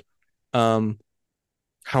almost.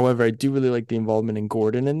 However, I do really like the involvement in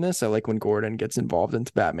Gordon in this. I like when Gordon gets involved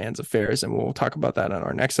into Batman's affairs, and we'll talk about that on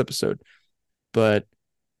our next episode. But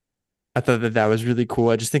I thought that was really cool.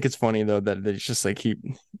 I just think it's funny though that it's just like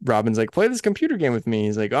Robin's like, play this computer game with me.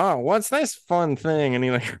 He's like, oh, what's nice fun thing? And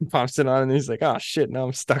he like pops it on, and he's like, oh shit, now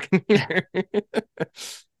I'm stuck in here.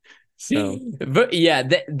 So, but yeah,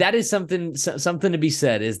 that is something to be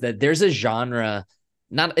said, is that there's a genre,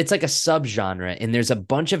 it's like a subgenre, and there's a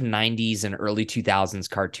bunch of 90s and early 2000s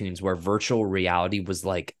cartoons where virtual reality was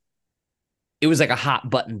like, it was like a hot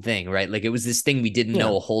button thing, right? Like it was this thing we didn't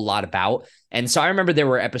know a whole lot about. And so I remember there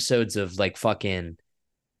were episodes of like fucking,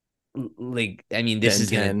 like, I mean, this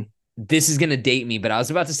is gonna date me, but I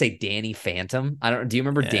was about to say Danny Phantom. Do you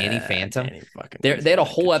remember Danny Phantom? They had a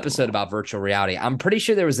whole episode about virtual reality. I'm pretty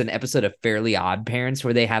sure there was an episode of Fairly Odd Parents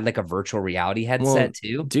where they had like a virtual reality headset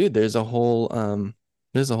too. Dude, there's a whole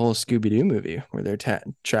Scooby-Doo movie where they're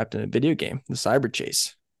trapped in a video game, the Cyber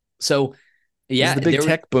Chase. So yeah, the big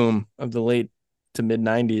tech boom of the late to mid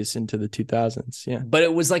 90s into the 2000s. Yeah. But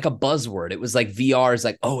it was like a buzzword. It was like VR is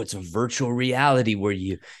like, oh, it's a virtual reality where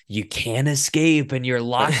you can't escape and you're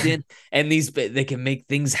locked in, and they can make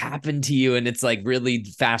things happen to you. And it's like, really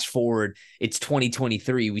fast forward, it's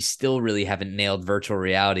 2023. We still really haven't nailed virtual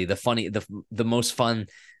reality. The most fun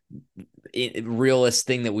realist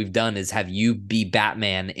thing that we've done is have you be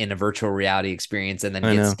Batman in a virtual reality experience and then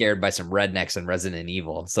get scared by some rednecks in Resident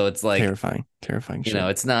Evil. So it's like terrifying shit.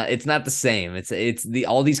 It's not the same. It's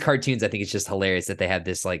all these cartoons. I think it's just hilarious that they have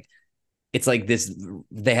this like, it's like this,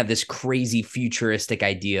 they have this crazy futuristic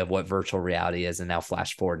idea of what virtual reality is, and now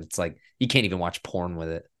flash forward, it's like you can't even watch porn with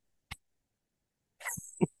it.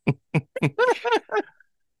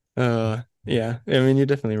 Yeah, I mean, you're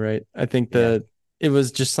definitely right. I think it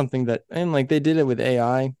was just something that, and like they did it with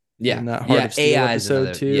AI. Yeah. In that Heart of Steel AI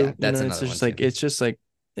episode too. Yeah, that's another one. It's just like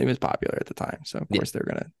it was popular at the time. So of course they're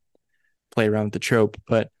gonna play around with the trope.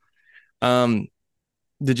 But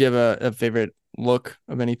did you have a favorite look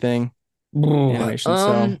of anything? Animation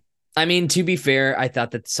style? I mean, to be fair, I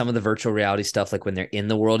thought that some of the virtual reality stuff, like when they're in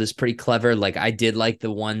the world, is pretty clever. Like I did like the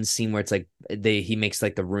one scene where it's like he makes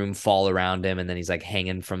like the room fall around him, and then he's like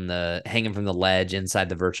hanging from the ledge inside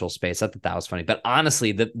the virtual space. I thought that was funny. But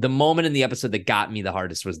honestly, the moment in the episode that got me the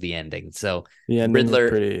hardest was the ending. So the ending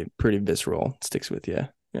is pretty visceral. It sticks with you.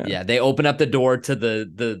 Yeah, they open up the door to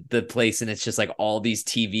the place, and it's just like all these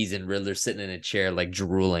TVs and Riddler sitting in a chair like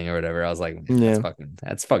drooling or whatever. I was like,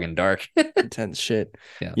 that's fucking dark. Intense shit.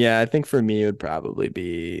 Yeah, I think for me it would probably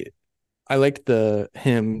be, I liked the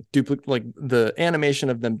animation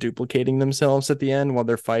of them duplicating themselves at the end while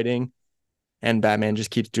they're fighting, and Batman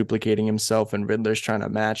just keeps duplicating himself and Riddler's trying to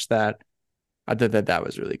match that. I thought that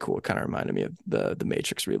was really cool. It kind of reminded me of the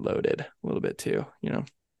Matrix Reloaded a little bit too,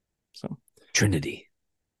 so Trinity.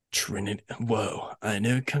 Whoa, I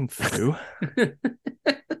know kung fu.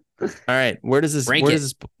 All right, where does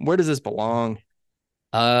this belong?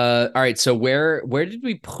 All right, so where did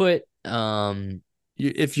we put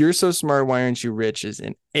If You're So Smart, Why Aren't You Rich is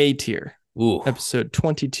in A tier. Ooh. Episode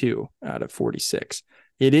 22 out of 46.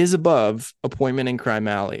 It is above Appointment in Crime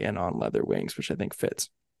Alley and On Leather Wings, which I think fits.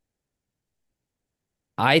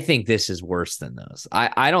 I think this is worse than those.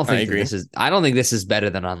 I don't think this is better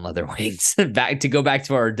than On Leather Wings. To go back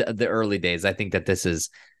to the early days, I think that this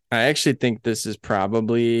is. I actually think this is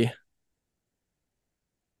probably.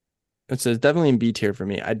 It's definitely in B tier for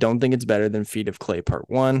me. I don't think it's better than Feet of Clay Part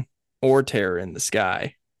 1 or Terror in the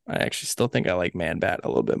Sky. I actually still think I like Man Bat a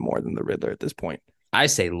little bit more than the Riddler at this point. I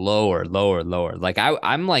say lower. Like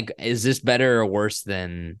I'm like, is this better or worse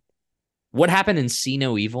than what happened in See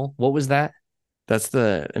No Evil? What was that? That's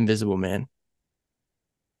the Invisible Man.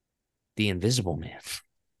 The Invisible Man.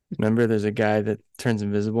 Remember, there's a guy that turns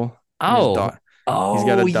invisible. Oh, he's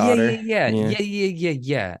got a daughter. Yeah.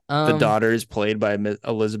 The daughter is played by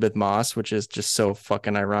Elizabeth Moss, which is just so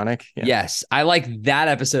fucking ironic. Yeah. Yes, I like that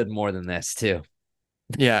episode more than this too.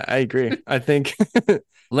 Yeah, I agree. I think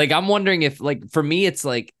like I'm wondering if like for me it's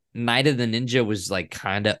like Night of the Ninja was like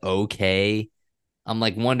kind of okay. I'm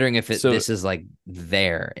like wondering if this is like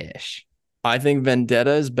there-ish. I think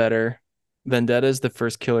Vendetta is better. Vendetta is the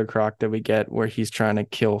first Killer Croc that we get where he's trying to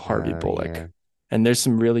kill Harvey Bullock. Yeah. And there's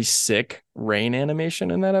some really sick rain animation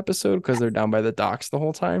in that episode because they're down by the docks the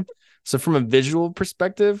whole time. So from a visual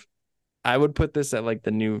perspective, I would put this at like the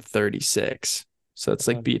new 36. So it's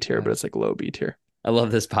like B tier, but it's like low B tier. I love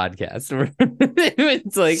this podcast.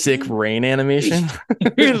 It's like sick rain animation.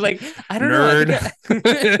 You're like, I don't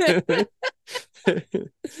know.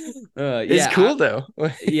 It's cool though.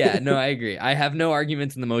 Yeah, no, I agree. I have no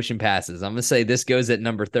arguments in the motion passes. I'm gonna say this goes at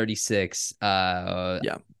number 36.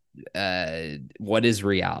 Yeah. What is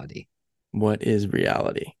reality? What is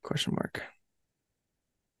reality? Question mark.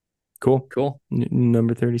 Cool. Cool.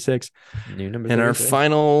 Number 36. New number 36. And our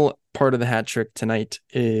final part of the hat trick tonight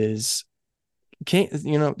is,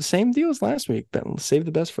 same deal as last week, but save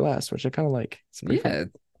the best for last, which I kind of like. Yeah.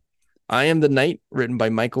 Fun. I Am the Night, written by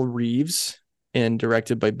Michael Reeves and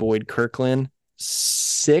directed by Boyd Kirkland.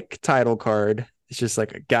 Sick title card. It's just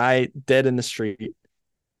like a guy dead in the street,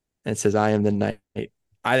 and it says "I am the night."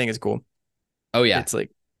 I think it's cool. Oh yeah, it's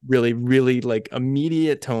like really, really like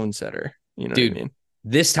immediate tone setter. You know dude, what I mean?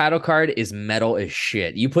 This title card is metal as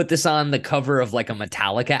shit. You put this on the cover of like a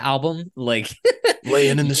Metallica album, like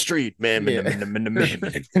laying in the street, man. Yeah.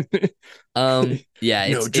 Yeah,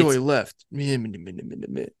 no joy left.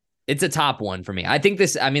 It's a top one for me. I think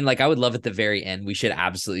this, I mean, like I would love at the very end, we should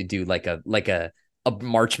absolutely do like a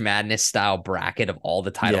March Madness style bracket of all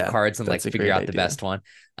the title cards and like figure out the best one.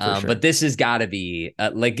 Sure. But this has got to be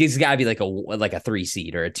it's got to be like a 3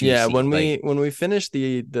 seed or a 2 seed. Yeah, when we finish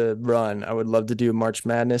the run, I would love to do March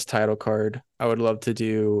Madness title card. I would love to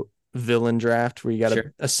do villain draft where you got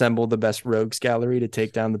to assemble the best rogues gallery to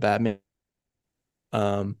take down the Batman.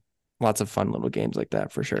 Lots of fun little games like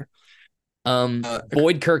that for sure.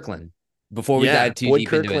 Boyd Kirkland. Before we dive too Boyd deep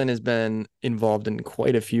Kirkland into it, has been involved in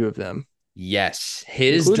quite a few of them. Yes,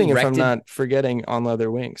 including, if I'm not forgetting, On Leather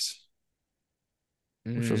Wings,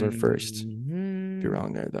 which was our first. Be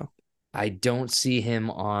wrong there though. I don't see him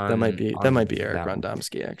on. That might be Eric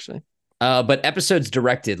Rondomsky actually. But episodes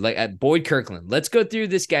directed like Boyd Kirkland. Let's go through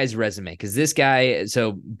this guy's resume because this guy,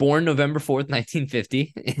 so born November 4th,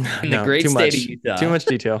 1950, in the great state of Utah. Too much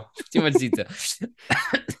detail. Too much detail.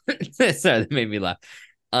 Sorry, that made me laugh.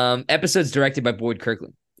 Episodes directed by Boyd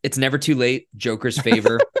Kirkland. It's Never Too Late, Joker's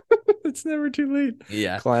Favor. It's Never Too Late.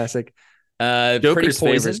 Yeah. Classic. Joker's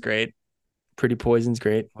Favor is great. Pretty Poison's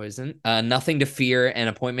great. Poison. Nothing to Fear and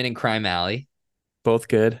Appointment in Crime Alley. Both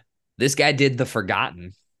good. This guy did The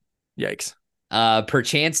Forgotten. Yikes.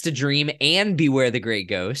 Perchance to Dream and Beware the Great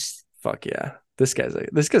Ghost. Fuck yeah. This guy's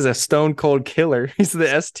a stone cold killer. He's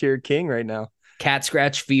the S tier king right now. Cat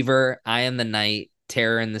Scratch Fever, I Am the Night,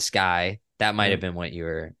 Terror in the Sky. That might have been what he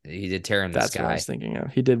did. Terror in the Sky. That's what I was thinking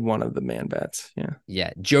of. He did one of the Man Bats. Yeah.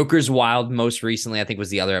 Yeah. Joker's Wild most recently, I think, was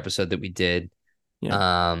the other episode that we did.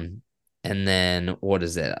 Yeah. And then what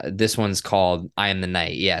is it? This one's called I Am the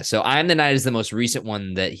Night. Yeah. So I Am the Night is the most recent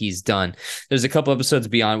one that he's done. There's a couple episodes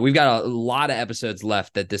beyond. We've got a lot of episodes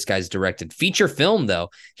left that this guy's directed. Feature film, though.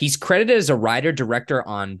 He's credited as a writer director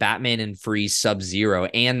on Batman and Freeze, Sub-Zero,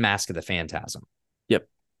 and Mask of the Phantasm. Yep.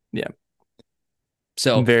 Yeah.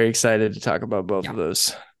 So I'm very excited to talk about both of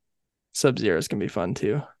those. Sub-Zero is going to be fun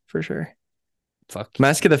too, for sure. Fuck.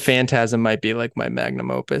 Mask of the Phantasm might be like my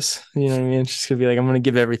magnum opus. You know what I mean? It's just going to be like, I'm going to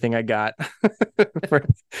give everything I got for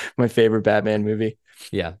my favorite Batman movie.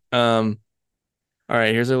 Yeah. All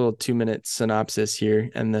right, here's a little 2-minute synopsis here,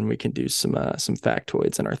 and then we can do some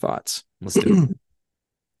factoids and our thoughts. Let's do it.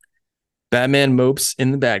 Batman mopes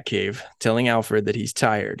in the Batcave, telling Alfred that he's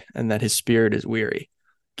tired and that his spirit is weary.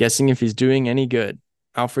 Guessing if he's doing any good,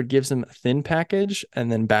 Alfred gives him a thin package,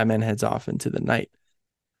 and then Batman heads off into the night.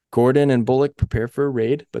 Gordon and Bullock prepare for a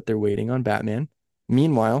raid, but they're waiting on Batman.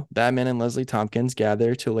 Meanwhile, Batman and Leslie Tompkins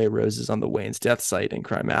gather to lay roses on the Wayne's death site in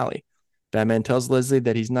Crime Alley. Batman tells Leslie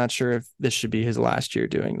that he's not sure if this should be his last year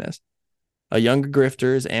doing this. A young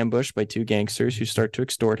grifter is ambushed by 2 gangsters who start to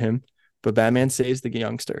extort him, but Batman saves the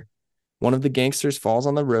youngster. One of the gangsters falls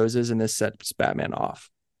on the roses, and this sets Batman off.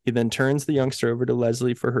 He then turns the youngster over to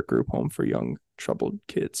Leslie for her group home for young, troubled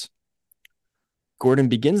kids. Gordon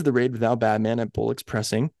begins the raid without Batman at Bullock's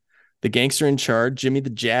pressing. The gangster in charge, Jimmy the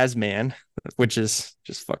Jazz Man, which is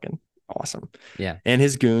just fucking awesome. Yeah. And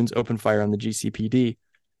his goons open fire on the GCPD.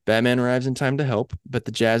 Batman arrives in time to help, but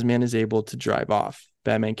the Jazz Man is able to drive off.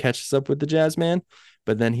 Batman catches up with the Jazz Man,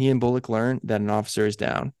 but then he and Bullock learn that an officer is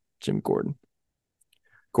down, Jim Gordon.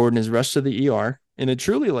 Gordon is rushed to the ER in a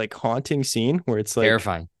truly like haunting scene where it's like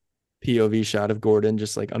terrifying POV shot of Gordon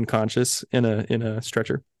just like unconscious in a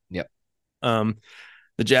stretcher. Yep.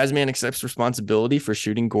 The Jazz Man accepts responsibility for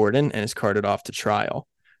shooting Gordon and is carted off to trial.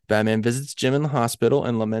 Batman visits Jim in the hospital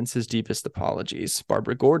and laments his deepest apologies.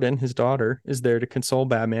 Barbara Gordon, his daughter, is there to console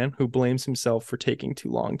Batman, who blames himself for taking too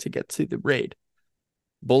long to get to the raid.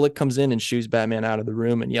 Bullock comes in and shoos Batman out of the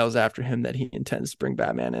room and yells after him that he intends to bring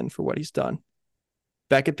Batman in for what he's done.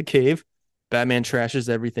 Back at the cave, Batman trashes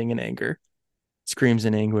everything in anger. Screams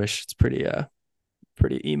in anguish. It's pretty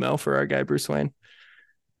emo for our guy Bruce Wayne.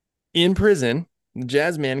 In prison, The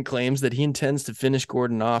jazz man claims that he intends to finish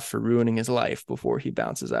Gordon off for ruining his life before he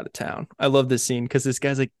bounces out of town. I love this scene because this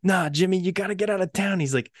guy's like, nah, Jimmy, you got to get out of town.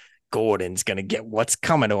 He's like, Gordon's going to get what's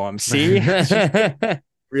coming to him. See? It's just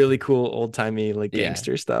really cool old timey like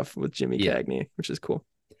gangster stuff with Jimmy Cagney, which is cool.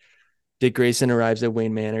 Dick Grayson arrives at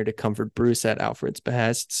Wayne Manor to comfort Bruce at Alfred's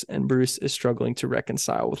behests, and Bruce is struggling to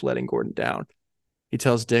reconcile with letting Gordon down. He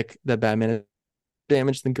tells Dick that Batman is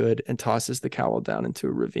damaged than good and tosses the cowl down into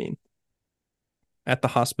a ravine. At the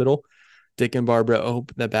hospital, Dick and Barbara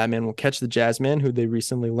hope that Batman will catch the Jazzman, who they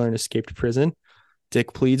recently learned escaped prison.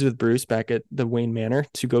 Dick pleads with Bruce back at the Wayne Manor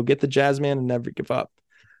to go get the Jazzman and never give up.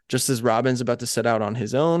 Just as Robin's about to set out on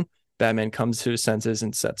his own, Batman comes to his senses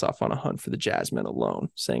and sets off on a hunt for the Jazzman alone,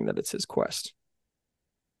 saying that it's his quest.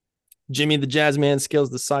 Jimmy the Jazzman scales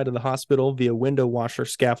the side of the hospital via window washer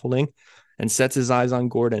scaffolding and sets his eyes on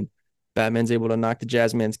Gordon. Batman's able to knock the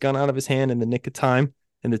Jazzman's gun out of his hand in the nick of time,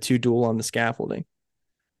 and the two duel on the scaffolding.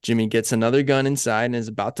 Jimmy gets another gun inside and is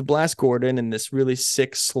about to blast Gordon in this really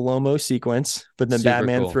sick slow-mo sequence, but then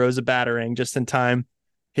Batman throws a batarang just in time,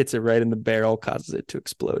 hits it right in the barrel, causes it to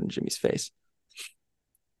explode in Jimmy's face.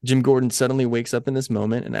 Jim Gordon suddenly wakes up in this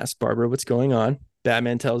moment and asks Barbara what's going on.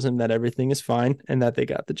 Batman tells him that everything is fine and that they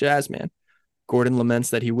got the Jazzman. Gordon laments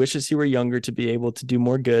that he wishes he were younger to be able to do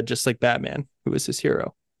more good, just like Batman, who is his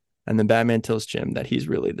hero. And then Batman tells Jim that he's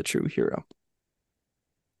really the true hero.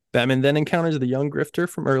 Batman then encounters the young grifter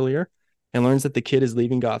from earlier and learns that the kid is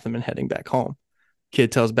leaving Gotham and heading back home.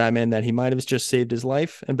 Kid tells Batman that he might have just saved his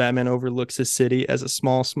life, and Batman overlooks his city as a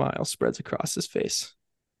small smile spreads across his face.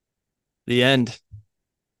 The end.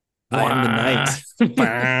 I am the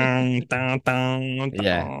night.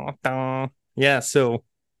 Yeah. So,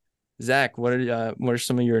 Zach, what are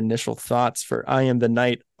some of your initial thoughts for I Am the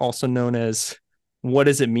Night, also known as what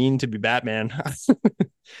does it mean to be Batman?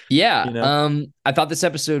 I thought this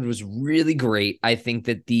episode was really great. I think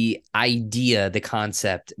that the idea, the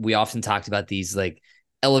concept, we often talked about these like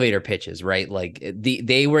elevator pitches, right? Like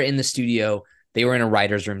they were in the studio, they were in a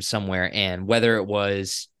writer's room somewhere, and whether it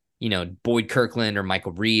was, Boyd Kirkland or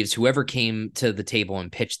Michael Reeves, whoever came to the table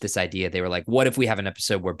and pitched this idea, they were like, what if we have an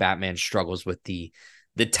episode where Batman struggles with the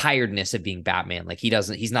tiredness of being Batman? Like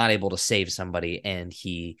he's not able to save somebody, and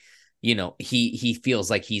he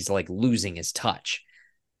feels like he's like losing his touch.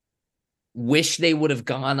 Wish they would have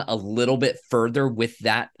gone a little bit further with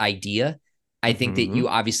that idea. I think that you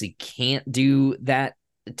obviously can't do that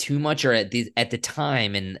too much, or at the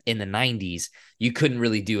time in the 90s, you couldn't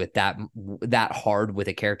really do it that hard with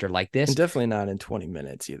a character like this. And definitely not in 20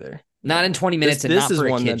 minutes either. Not in 20 minutes. This is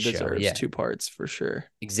one that deserves 2 parts for sure.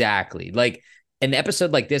 Exactly. Like an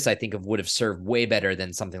episode like this, I think would have served way better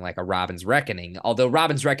than something like a Robin's Reckoning. Although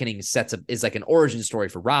Robin's Reckoning is like an origin story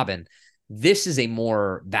for Robin. This is a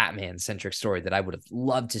more Batman-centric story that I would have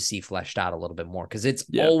loved to see fleshed out a little bit more, because it's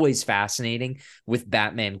always fascinating with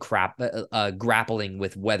Batman grappling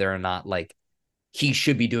with whether or not like he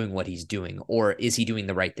should be doing what he's doing, or is he doing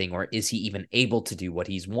the right thing, or is he even able to do what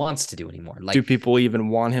he wants to do anymore? Like, do people even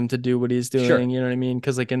want him to do what he's doing? Sure. You know what I mean?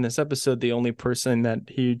 Because like in this episode, the only person that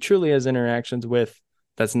he truly has interactions with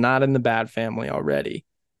that's not in the Bat family already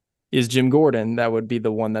is Jim Gordon. That would be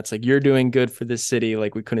the one that's like, you're doing good for this city.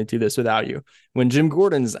 Like, we couldn't do this without you. When Jim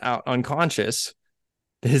Gordon's out unconscious,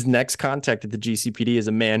 his next contact at the GCPD is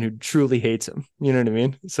a man who truly hates him. You know what I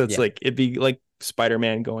mean? So it's like, it'd be like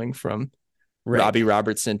Spider-Man going from Robbie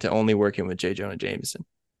Robertson to only working with J. Jonah Jameson.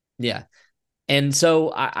 Yeah. And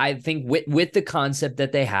so I think with the concept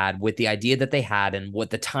that they had, with the idea that they had, and what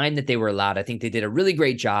the time that they were allowed, I think they did a really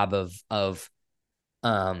great job of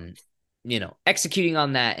executing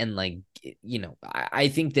on that. And like, I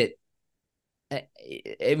think that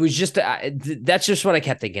it was just, that's just what I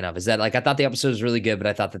kept thinking of, is that like, I thought the episode was really good, but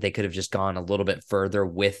I thought that they could have just gone a little bit further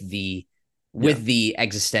with the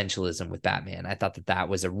existentialism with Batman. I thought that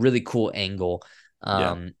was a really cool angle.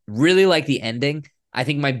 Really like the ending. I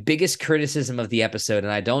think my biggest criticism of the episode,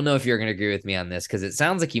 and I don't know if you're going to agree with me on this, because it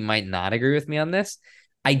sounds like you might not agree with me on this,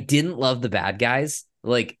 I didn't love the bad guys.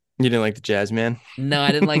 Like, you didn't like the Jazzman? No,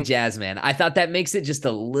 I didn't like Jazzman. I thought that makes it just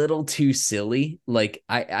a little too silly. Like,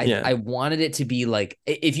 I wanted it to be like,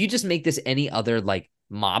 if you just make this any other like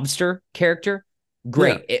mobster character,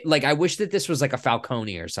 great. I wish that this was like a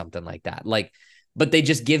Falcone or something like that. Like, but they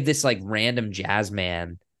just give this like random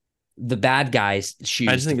Jazzman the bad guy's shoes.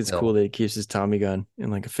 I just think it's cool that he keeps his Tommy gun in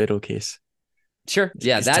like a fiddle case. Sure.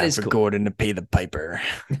 Yeah, that is for cool. Gordon to pay the piper.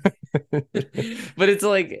 But it's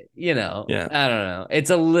like, I don't know. It's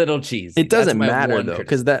a little cheesy. It doesn't matter though,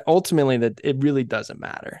 because that ultimately it really doesn't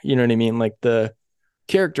matter. You know what I mean? Like the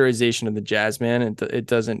characterization of the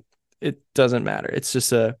Jazzman, it doesn't matter. It's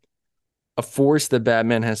just a force that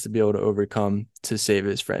Batman has to be able to overcome to save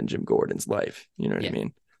his friend Jim Gordon's life. You know what I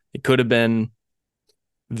mean? It could have been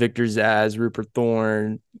Victor Zsasz, Rupert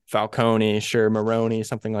Thorne, Falcone, sure, Maroni,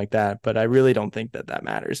 something like that. But I really don't think that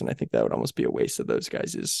matters, and I think that would almost be a waste of those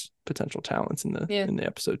guys' potential talents in the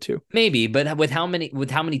episode too. Maybe, but with how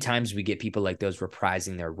many times we get people like those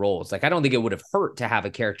reprising their roles, like I don't think it would have hurt to have a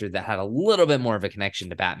character that had a little bit more of a connection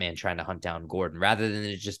to Batman trying to hunt down Gordon, rather than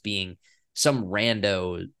it just being some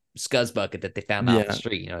rando scuzz bucket that they found off the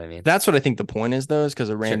street. You know what I mean? That's what I think the point is, though, is because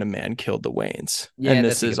a random man killed the Waynes, and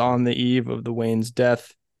this is on the eve of the Waynes'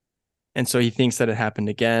 death. And so he thinks that it happened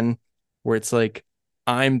again, where it's like,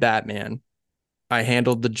 I'm Batman. I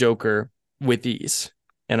handled the Joker with ease,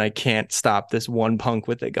 and I can't stop this one punk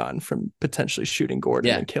with a gun from potentially shooting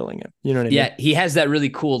Gordon and killing him. You know what I mean? Yeah, he has that really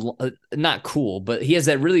cool, not cool, but he has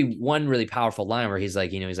that really powerful line where he's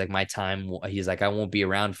like, he's like, my time, he's like, I won't be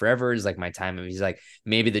around forever. He's like, my time. He's like,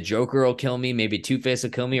 maybe the Joker will kill me, maybe Two-Face will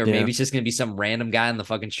kill me, or maybe it's just going to be some random guy on the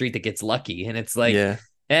fucking street that gets lucky. And it's like, yeah,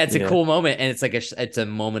 it's a cool moment, and it's like it's a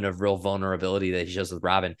moment of real vulnerability that he shows with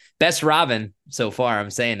Robin. Best Robin so far, I'm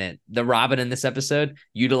saying it. The Robin in this episode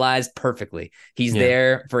utilized perfectly. He's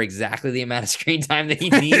there for exactly the amount of screen time that he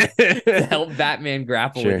needs to help Batman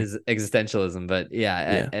grapple with his existentialism. But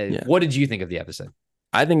what did you think of the episode?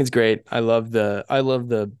 I think it's great. I love the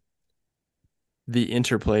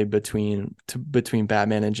interplay between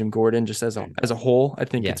Batman and Jim Gordon just as a whole. I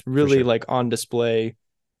think it's really like on display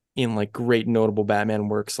in like great notable Batman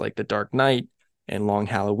works like The Dark Knight and Long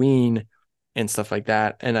Halloween and stuff like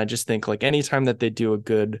that. And I just think like anytime that they do a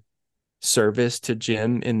good service to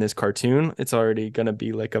Jim in this cartoon, it's already going to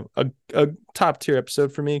be like a top tier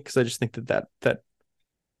episode for me. Cause I just think that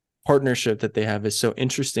partnership that they have is so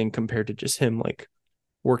interesting compared to just him like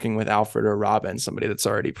working with Alfred or Robin, somebody that's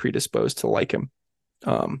already predisposed to like him.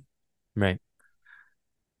 Right.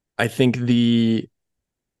 I think the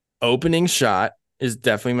opening shot is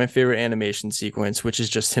definitely my favorite animation sequence, which is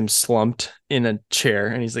just him slumped in a chair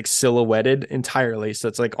and he's like silhouetted entirely. So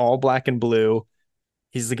it's like all black and blue.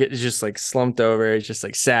 He's like, just like slumped over. It's just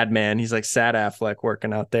like sad man. He's like sad Affleck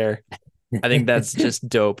working out there. I think that's just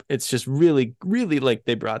dope. It's just really, really like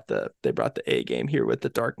they brought the A game here with the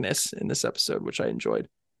darkness in this episode, which I enjoyed.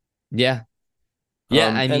 Yeah. Yeah.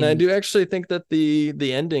 And I do actually think that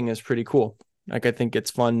the ending is pretty cool. Like, I think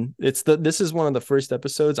it's fun. This is one of the first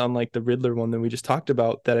episodes, unlike the Riddler one that we just talked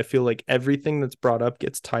about, that I feel like everything that's brought up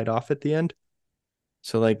gets tied off at the end.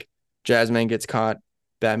 So like Jazzman gets caught,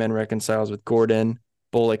 Batman reconciles with Gordon,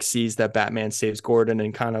 Bullock sees that Batman saves Gordon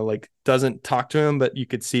and kind of like doesn't talk to him, but you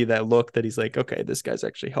could see that look that he's like, okay, this guy's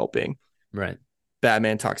actually helping. Right.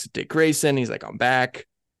 Batman talks to Dick Grayson. He's like, I'm back.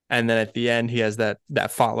 And then at the end, he has that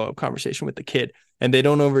follow-up conversation with the kid. And they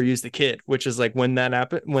don't overuse the kid, which is like when that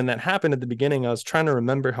happened at the beginning, I was trying to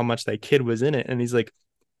remember how much that kid was in it. And he's like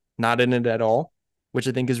not in it at all, which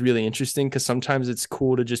I think is really interesting because sometimes it's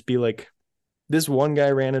cool to just be like, this one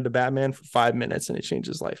guy ran into Batman for 5 minutes and it changed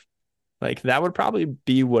his life. Like that would probably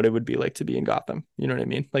be what it would be like to be in Gotham. You know what I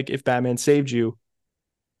mean? Like if Batman saved you,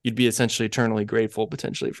 you'd be essentially eternally grateful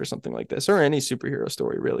potentially for something like this or any superhero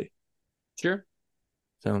story, really. Sure.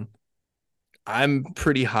 So I'm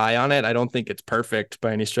pretty high on it. I don't think it's perfect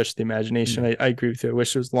by any stretch of the imagination. I agree with you. I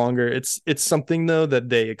wish it was longer. It's something though that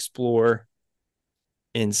they explore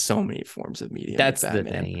in so many forms of media. That's the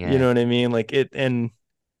thing. Yeah. You know what I mean? Like it, and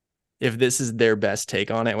if this is their best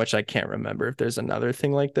take on it, which I can't remember if there's another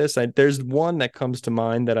thing like this. There's one that comes to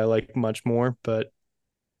mind that I like much more, but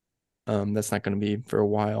that's not going to be for a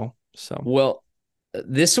while. So well,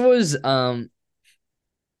 this was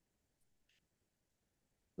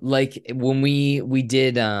like when we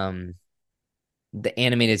did the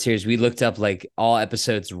animated series, we looked up like all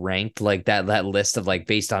episodes ranked, like that list of like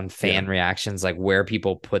based on fan reactions, like where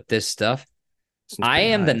people put this stuff. I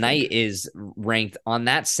Am the Night is ranked on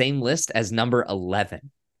that same list as number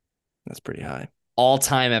 11. That's pretty high.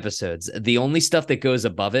 All-time episodes. The only stuff that goes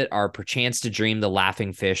above it are Perchance to Dream, The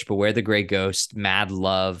Laughing Fish, Beware the Gray Ghost, Mad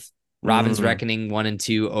Love, Robin's Reckoning 1 and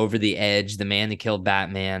 2, Over the Edge, The Man That Killed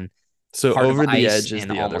Batman. So Over the Edge is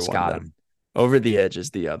the other one. Over the Edge is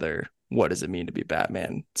the other what does it mean to be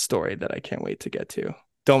Batman story that I can't wait to get to.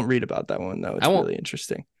 Don't read about that one though. It's really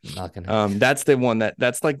interesting. That's the one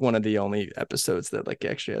that's like one of the only episodes that like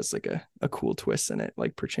actually has like a cool twist in it,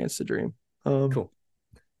 like Perchance to Dream. Cool.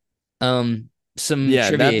 Some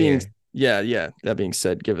trivia. That being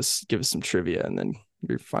said, give us some trivia and then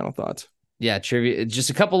your final thoughts. Yeah, trivia.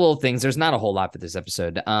 Just a couple little things. There's not a whole lot for this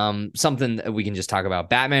episode. Something that we can just talk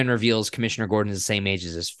about. Batman reveals Commissioner Gordon is the same age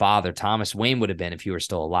as his father. Thomas Wayne would have been if he were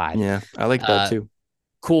still alive. Yeah, I like that too.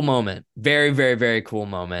 Cool moment. Very, very, very cool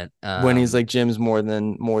moment. When he's like, Jim's more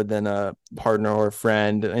than a partner or a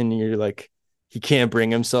friend, and you're like, he can't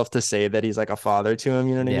bring himself to say that he's like a father to him.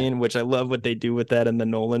 You know what I mean? Which I love what they do with that in the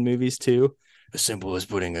Nolan movies too. As simple as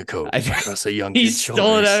putting a coat across a young kid's shoulders.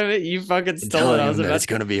 Stole it out of it. You fucking stole it. I was about it's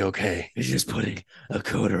gonna be okay. He's just putting a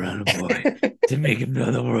coat around a boy to make him know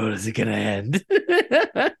the world isn't gonna end.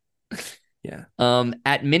 Yeah.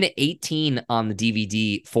 At minute 18 on the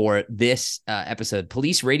DVD for this episode,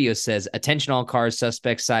 police radio says, "Attention all cars,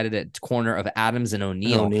 suspects sighted at corner of Adams and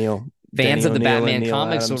O'Neill." Fans of the Batman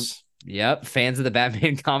comics fans of the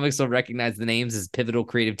Batman comics will recognize the names as pivotal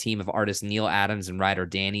creative team of artists Neil Adams and writer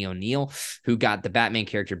Danny O'Neill, who got the Batman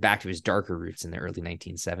character back to his darker roots in the early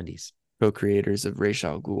 1970s. Co-creators of Ra's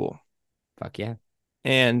al Ghul. Fuck yeah.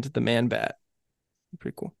 And the Man-Bat.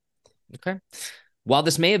 Pretty cool. Okay. While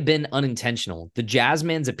this may have been unintentional, the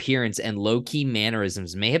Jazzman's appearance and low-key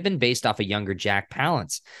mannerisms may have been based off a younger Jack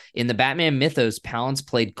Palance. In the Batman mythos, Palance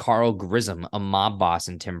played Carl Grissom, a mob boss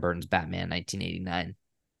in Tim Burton's Batman 1989.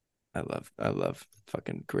 I love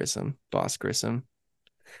fucking Grissom, Boss Grissom.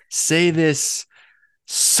 Say this,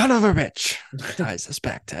 son of a bitch, ties us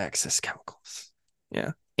back to Access Chemicals.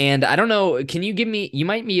 Yeah. And I don't know, can you give me, you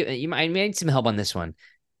might need some help on this one.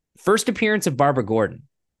 First appearance of Barbara Gordon.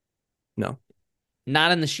 No.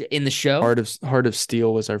 Not in the show. Heart of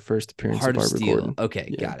Steel was our first appearance of Barbara Gordon.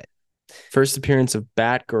 Okay, got it. First appearance of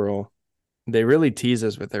Batgirl. They really tease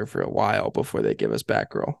us with her for a while before they give us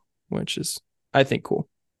Batgirl, which is, I think, cool.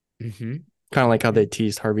 Mm-hmm. Kind of like how they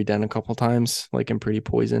teased Harvey Dent a couple times, like in Pretty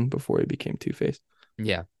Poison, before he became Two-Face.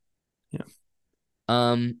 Yeah.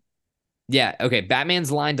 Yeah. Yeah, okay.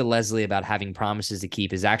 Batman's line to Leslie about having promises to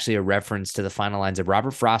keep is actually a reference to the final lines of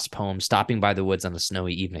Robert Frost's poem, Stopping by the Woods on a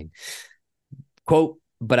Snowy Evening. Quote,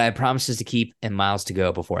 "But I have promises to keep and miles to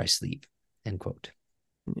go before I sleep." End quote.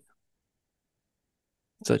 Yeah.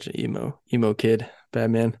 Such an emo kid,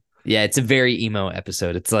 Batman. Yeah, it's a very emo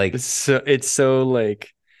episode. It's like it's so like,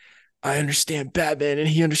 I understand Batman and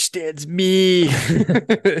he understands me.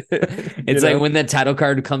 It's like when the title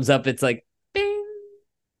card comes up, it's like bing,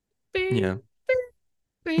 bing, yeah.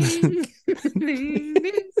 Bing, bing,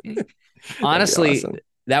 bing. Honestly, awesome.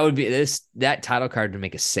 That would be that title card would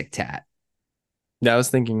make a sick tat. Yeah, I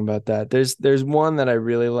was thinking about that. There's one that I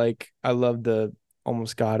really like. I love the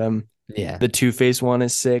Almost Got Him. Yeah. The Two-Face one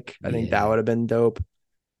is sick. I think that would have been dope.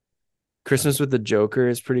 Christmas with the Joker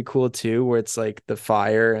is pretty cool too, where it's like the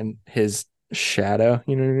fire and his shadow.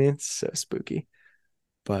 You know what I mean? It's so spooky.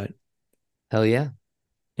 But hell yeah.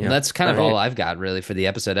 Well, that's kind of all I've got really for the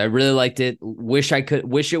episode. I really liked it. Wish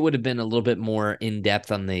it would have been a little bit more in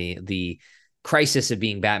depth on the crisis of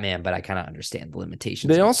being Batman, but I kind of understand the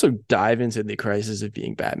limitations. They also dive into the crisis of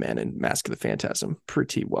being Batman and Mask of the Phantasm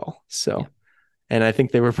pretty well. So, and I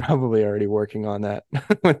think they were probably already working on that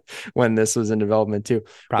when this was in development too.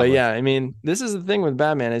 Probably. But yeah, I mean, this is the thing with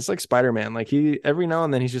Batman. It's like Spider-Man. Like every now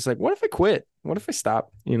and then he's just like, what if I quit? What if I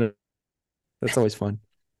stop? You know, that's always fun.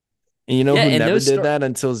 And you know who never did that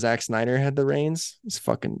until Zack Snyder had the reins? It's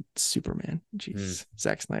fucking Superman. Jeez.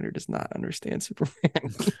 Zack Snyder does not understand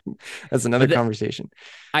Superman. That's another conversation.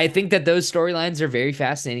 I think that those storylines are very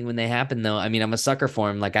fascinating when they happen, though. I mean, I'm a sucker for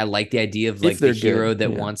them. Like, I like the idea of like the hero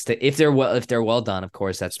that wants to, if they're well done, of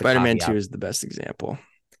course, that's Spider-Man 2 is the best example.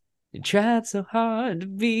 You tried so hard to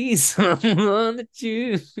be someone that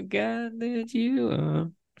you forgot that you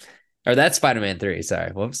are. Or that's Spider-Man 3.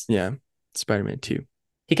 Sorry. Whoops. Yeah. Spider-Man 2.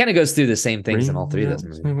 He kind of goes through the same things in all three of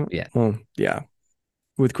those movies. Yeah. Well, yeah.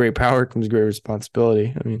 With great power comes great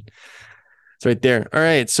responsibility. I mean, it's right there. All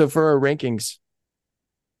right. So for our rankings,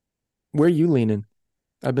 where are you leaning?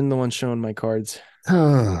 I've been the one showing my cards. Where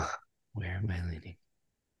am I leaning?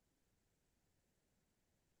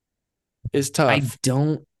 It's tough. I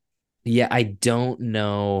don't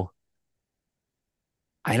know.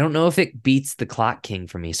 I don't know if it beats the Clock King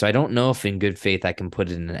for me. So I don't know if in good faith I can put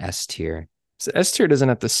it in an S tier. So S tier doesn't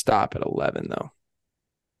have to stop at 11 though.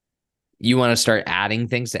 You want to start adding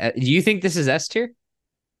things to, do you think this is S tier?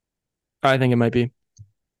 I think it might be.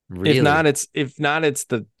 Really? If not, it's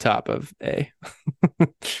the top of A.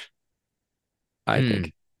 I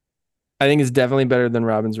think it's definitely better than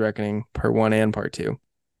Robin's Reckoning Part 1 and Part 2.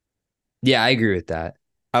 Yeah, I agree with that.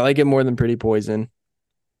 I like it more than Pretty Poison.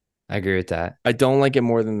 I agree with that. I don't like it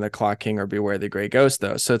more than the Clock King or Beware the Grey Ghost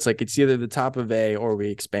though. So it's like it's either the top of A or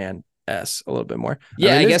we expand S a little bit more.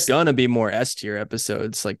 Yeah, I guess there's gonna be more S tier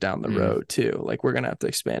episodes like down the road too. Like we're gonna have to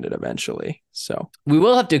expand it eventually. So we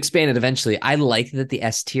will have to expand it eventually. I like that the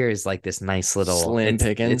S tier is like this nice little slim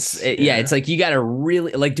pickings. It's like you gotta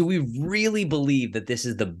really like. Do we really believe that this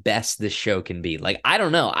is the best this show can be? Like I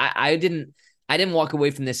don't know. I didn't walk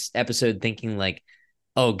away from this episode thinking like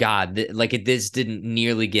oh God, this didn't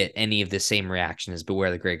nearly get any of the same reaction as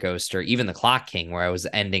Beware the Great Ghost or even the Clock King, where I was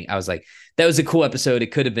like, that was a cool episode.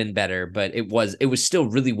 It could have been better, but it was still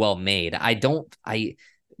really well made.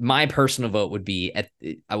 My personal vote would be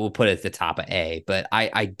I will put it at the top of A, but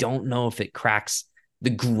I don't know if it cracks the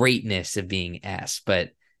greatness of being S, but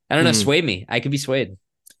I don't know, sway me. I could be swayed.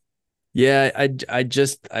 Yeah,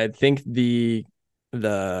 I think the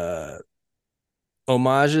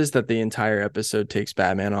homages that the entire episode takes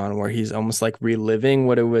Batman on, where he's almost like reliving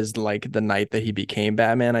what it was like the night that he became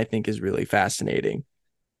Batman, I think is really fascinating.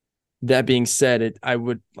 That being said, I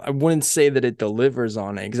wouldn't say that it delivers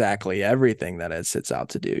on exactly everything that it sets out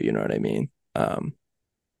to do. You know what I mean?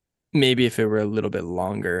 Maybe if it were a little bit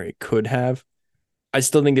longer, it could have. I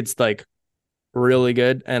still think it's like really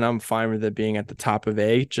good, and I'm fine with it being at the top of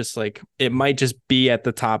A. Just like it might just be at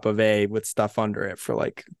the top of A with stuff under it for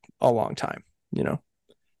like a long time, you know?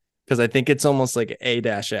 Because I think it's almost like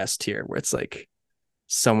A-S tier, where it's like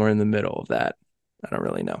somewhere in the middle of that. I don't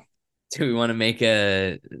really know. Do we want to make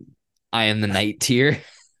a I Am the Night tier?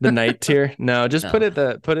 The night tier? No, just put it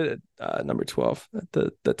at number 12 at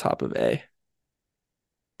the top of A.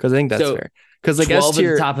 Because I think that's fair. Because like 12 S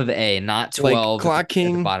tier at the top of A, not 12 like at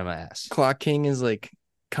the bottom of S. Clock King is like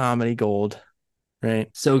comedy gold, right?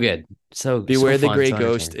 So good. So Beware so the Grey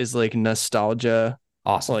Ghost is like nostalgia,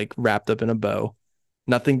 awesome, like wrapped up in a bow.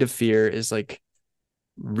 Nothing to Fear is like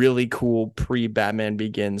really cool pre-Batman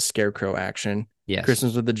Begins Scarecrow action. Yes.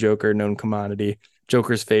 Christmas with the Joker, known commodity.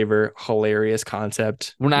 Joker's Favor, hilarious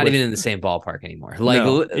concept. We're not even in the same ballpark anymore. Like,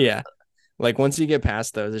 no, yeah. Like once you get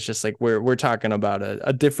past those, it's just like we're talking about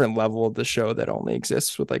a different level of the show that only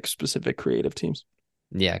exists with like specific creative teams.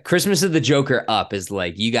 Yeah, Christmas of the Joker up is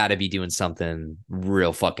like you got to be doing something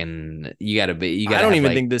real fucking. You got to be. You got. I don't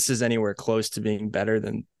even think this is anywhere close to being better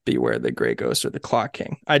than Beware the Grey Ghost or the Clock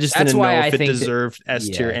King. I just didn't know if it deserved S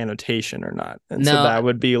tier annotation or not, and so that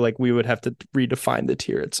would be like we would have to redefine the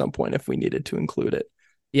tier at some point if we needed to include it.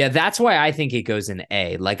 Yeah, that's why I think it goes in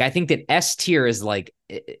A. Like I think that S tier is like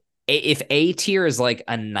if A tier is like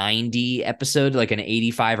a 90 episode, like an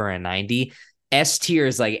 85 or a 90. S tier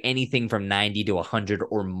is like anything from 90 to 100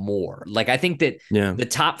 or more. Like I think that the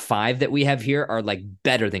top 5 that we have here are like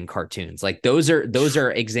better than cartoons. Like those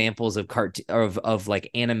are examples of of like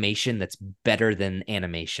animation that's better than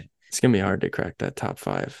animation. It's gonna be hard to crack that top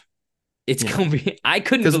 5. It's gonna be. I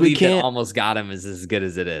couldn't believe that Almost Got Him is as good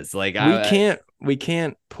as it is. Like we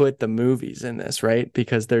can't put the movies in this, right?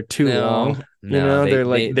 Because they're too long. You know, they're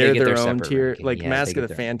like they're their own tier. Ranking. Like Mask of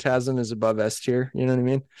the Phantasm is above S tier. You know what I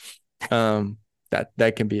mean?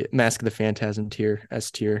 That can be Mask of the Phantasm tier,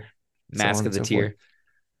 S tier, Mask of the tier. Forth.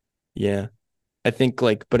 Yeah, I think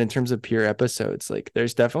like, but in terms of pure episodes, like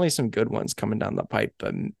there's definitely some good ones coming down the pipe.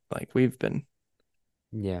 But like we've been,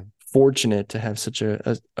 fortunate to have such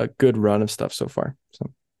a good run of stuff so far.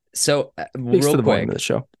 So real to the quick, of the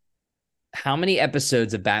show. How many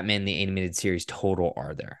episodes of Batman the Animated Series total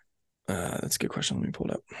are there? That's a good question. Let me pull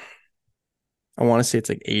it up. I want to say it's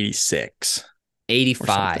like 86.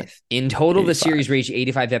 85. In total, 85. The series reached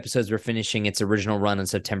 85 episodes. We're finishing its original run on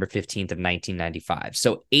September 15th of 1995.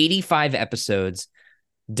 So 85 episodes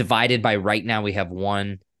divided by right now we have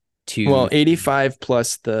 1, 2. Well, 85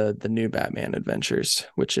 plus the new Batman Adventures,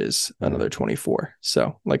 which is another 24.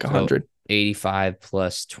 So like 100. 85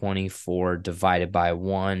 plus 24 divided by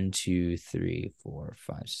 1, 2, 3, 4,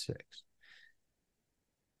 5, 6.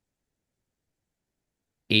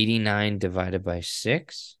 89 divided by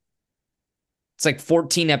 6. It's like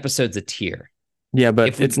 14 episodes a tier. Yeah,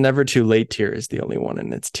 but it's never too late tier is the only one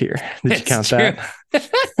in its tier. Did you count that?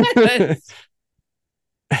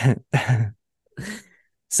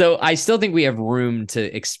 So I still think we have room to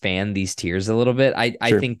expand these tiers a little bit. I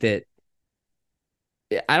think that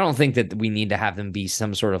I don't think that we need to have them be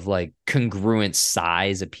some sort of like congruent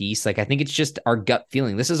size a piece. Like I think it's just our gut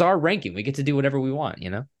feeling. This is our ranking. We get to do whatever we want, you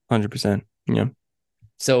know? 100%. Yeah.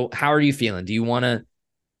 So how are you feeling? Do you want to?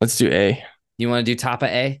 Let's do A. You want to do top of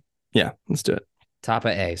A? Yeah, let's do it. Top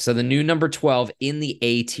of A. So the new number 12 in the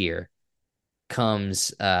A tier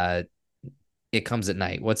comes it comes at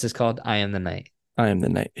night. What's this called? I Am the Night. I Am the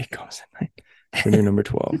Night. It comes at night. For new number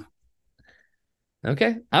 12.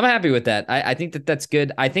 Okay. I'm happy with that. I think that that's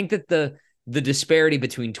good. I think that the disparity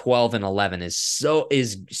between 12 and 11 is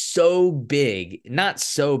so big. Not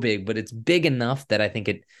so big, but it's big enough that I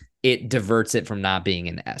think it diverts it from not being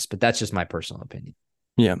an S, but that's just my personal opinion.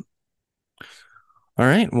 Yeah. All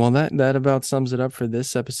right. Well, that about sums it up for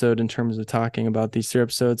this episode in terms of talking about these 3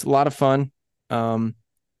 episodes. A lot of fun.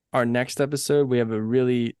 Our next episode, we have a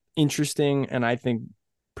really interesting and I think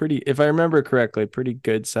pretty, if I remember correctly, pretty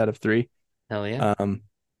good set of 3. Hell yeah.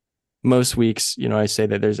 most weeks, I say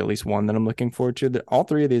that there's at least one that I'm looking forward to. All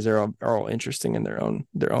three of these are all interesting in their own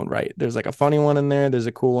right. There's like a funny one in there, there's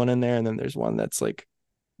a cool one in there, and then there's one that's like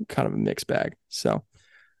kind of a mixed bag. So,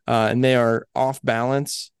 and they are Off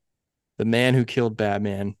Balance, The Man Who Killed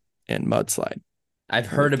Batman, and Mudslide. I've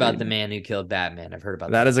heard about The Man Who Killed Batman. I've heard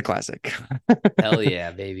about that. Is a classic. Hell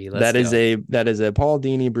yeah, baby. Let's go. That is a Paul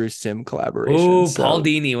Dini, Bruce Timm collaboration. Ooh, so, Paul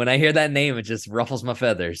Dini. When I hear that name, it just ruffles my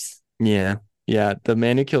feathers. Yeah. Yeah. The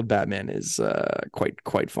Man Who Killed Batman is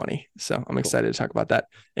quite funny. So I'm excited to talk about that.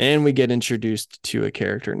 And we get introduced to a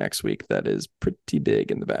character next week that is pretty big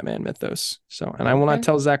in the Batman mythos. So, and I will not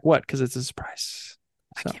tell Zach what, because it's a surprise.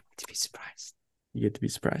 So, I can't wait to be surprised. You get to be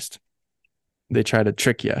surprised. They try to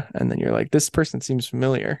trick you, and then you're like, this person seems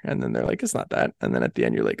familiar, and then they're like, it's not that, and then at the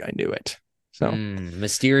end you're like, I knew it. So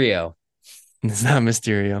Mysterio. It's not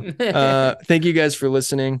Mysterio. Thank you guys for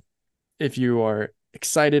listening. If you are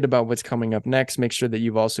excited about what's coming up next, make sure that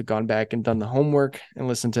you've also gone back and done the homework and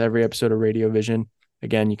listened to every episode of Radiovision.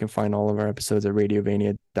 Again, you can find all of our episodes at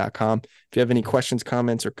radiovania.com. If you have any questions,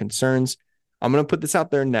 comments, or concerns, I'm going to put this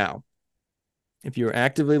out there now. If you're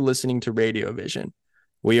actively listening to Radiovision,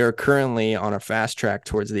 we are currently on a fast track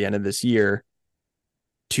towards the end of this year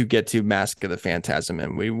to get to Mask of the Phantasm,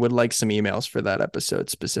 and we would like some emails for that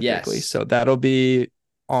episode specifically. Yes. So that'll be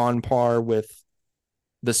on par with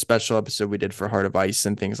the special episode we did for Heart of Ice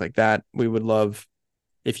and things like that. We would love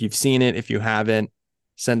if you've seen it. If you haven't,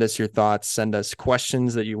 send us your thoughts, send us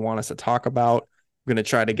questions that you want us to talk about. We're going to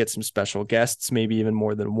try to get some special guests, maybe even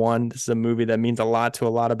more than one. This is a movie that means a lot to a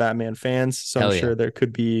lot of Batman fans. So I'm sure there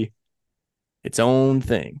could be its own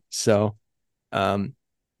thing. So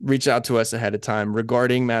reach out to us ahead of time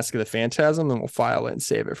regarding Mask of the Phantasm, and we'll file it and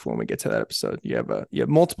save it for when we get to that episode. You have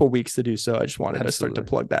multiple weeks to do so. I just wanted to start to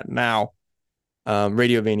plug that now.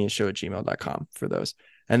 RadioVaniaShow@gmail.com for those.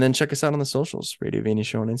 And then check us out on the socials, Radiovania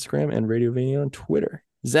Show on Instagram and Radiovania on Twitter.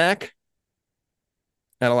 Zach,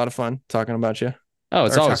 had a lot of fun talking about you. Oh,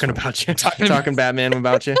 it's always talking about you. Talking Batman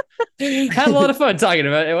about you. Had a lot of fun talking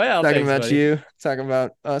about it. Well, talking about you. Talking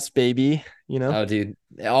about us, baby. Oh, dude,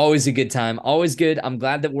 always a good time. Always good. I'm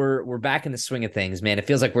glad that we're back in the swing of things, man. It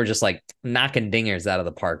feels like we're just like knocking dingers out of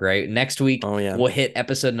the park, right? Next week, we'll hit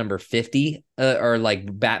episode number 50, or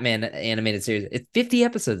like Batman animated series. It's 50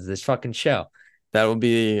 episodes of this fucking show. That will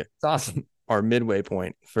be awesome. Our midway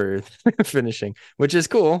point for finishing, which is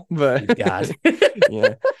cool, but God,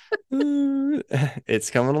 yeah, it's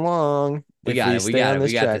coming along. We got this.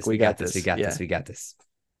 We got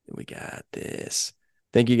this.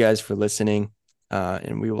 Thank you guys for listening,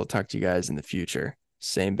 and we will talk to you guys in the future.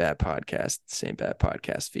 Same Bat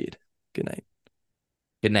Podcast feed. Good night.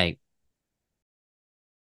 Good night.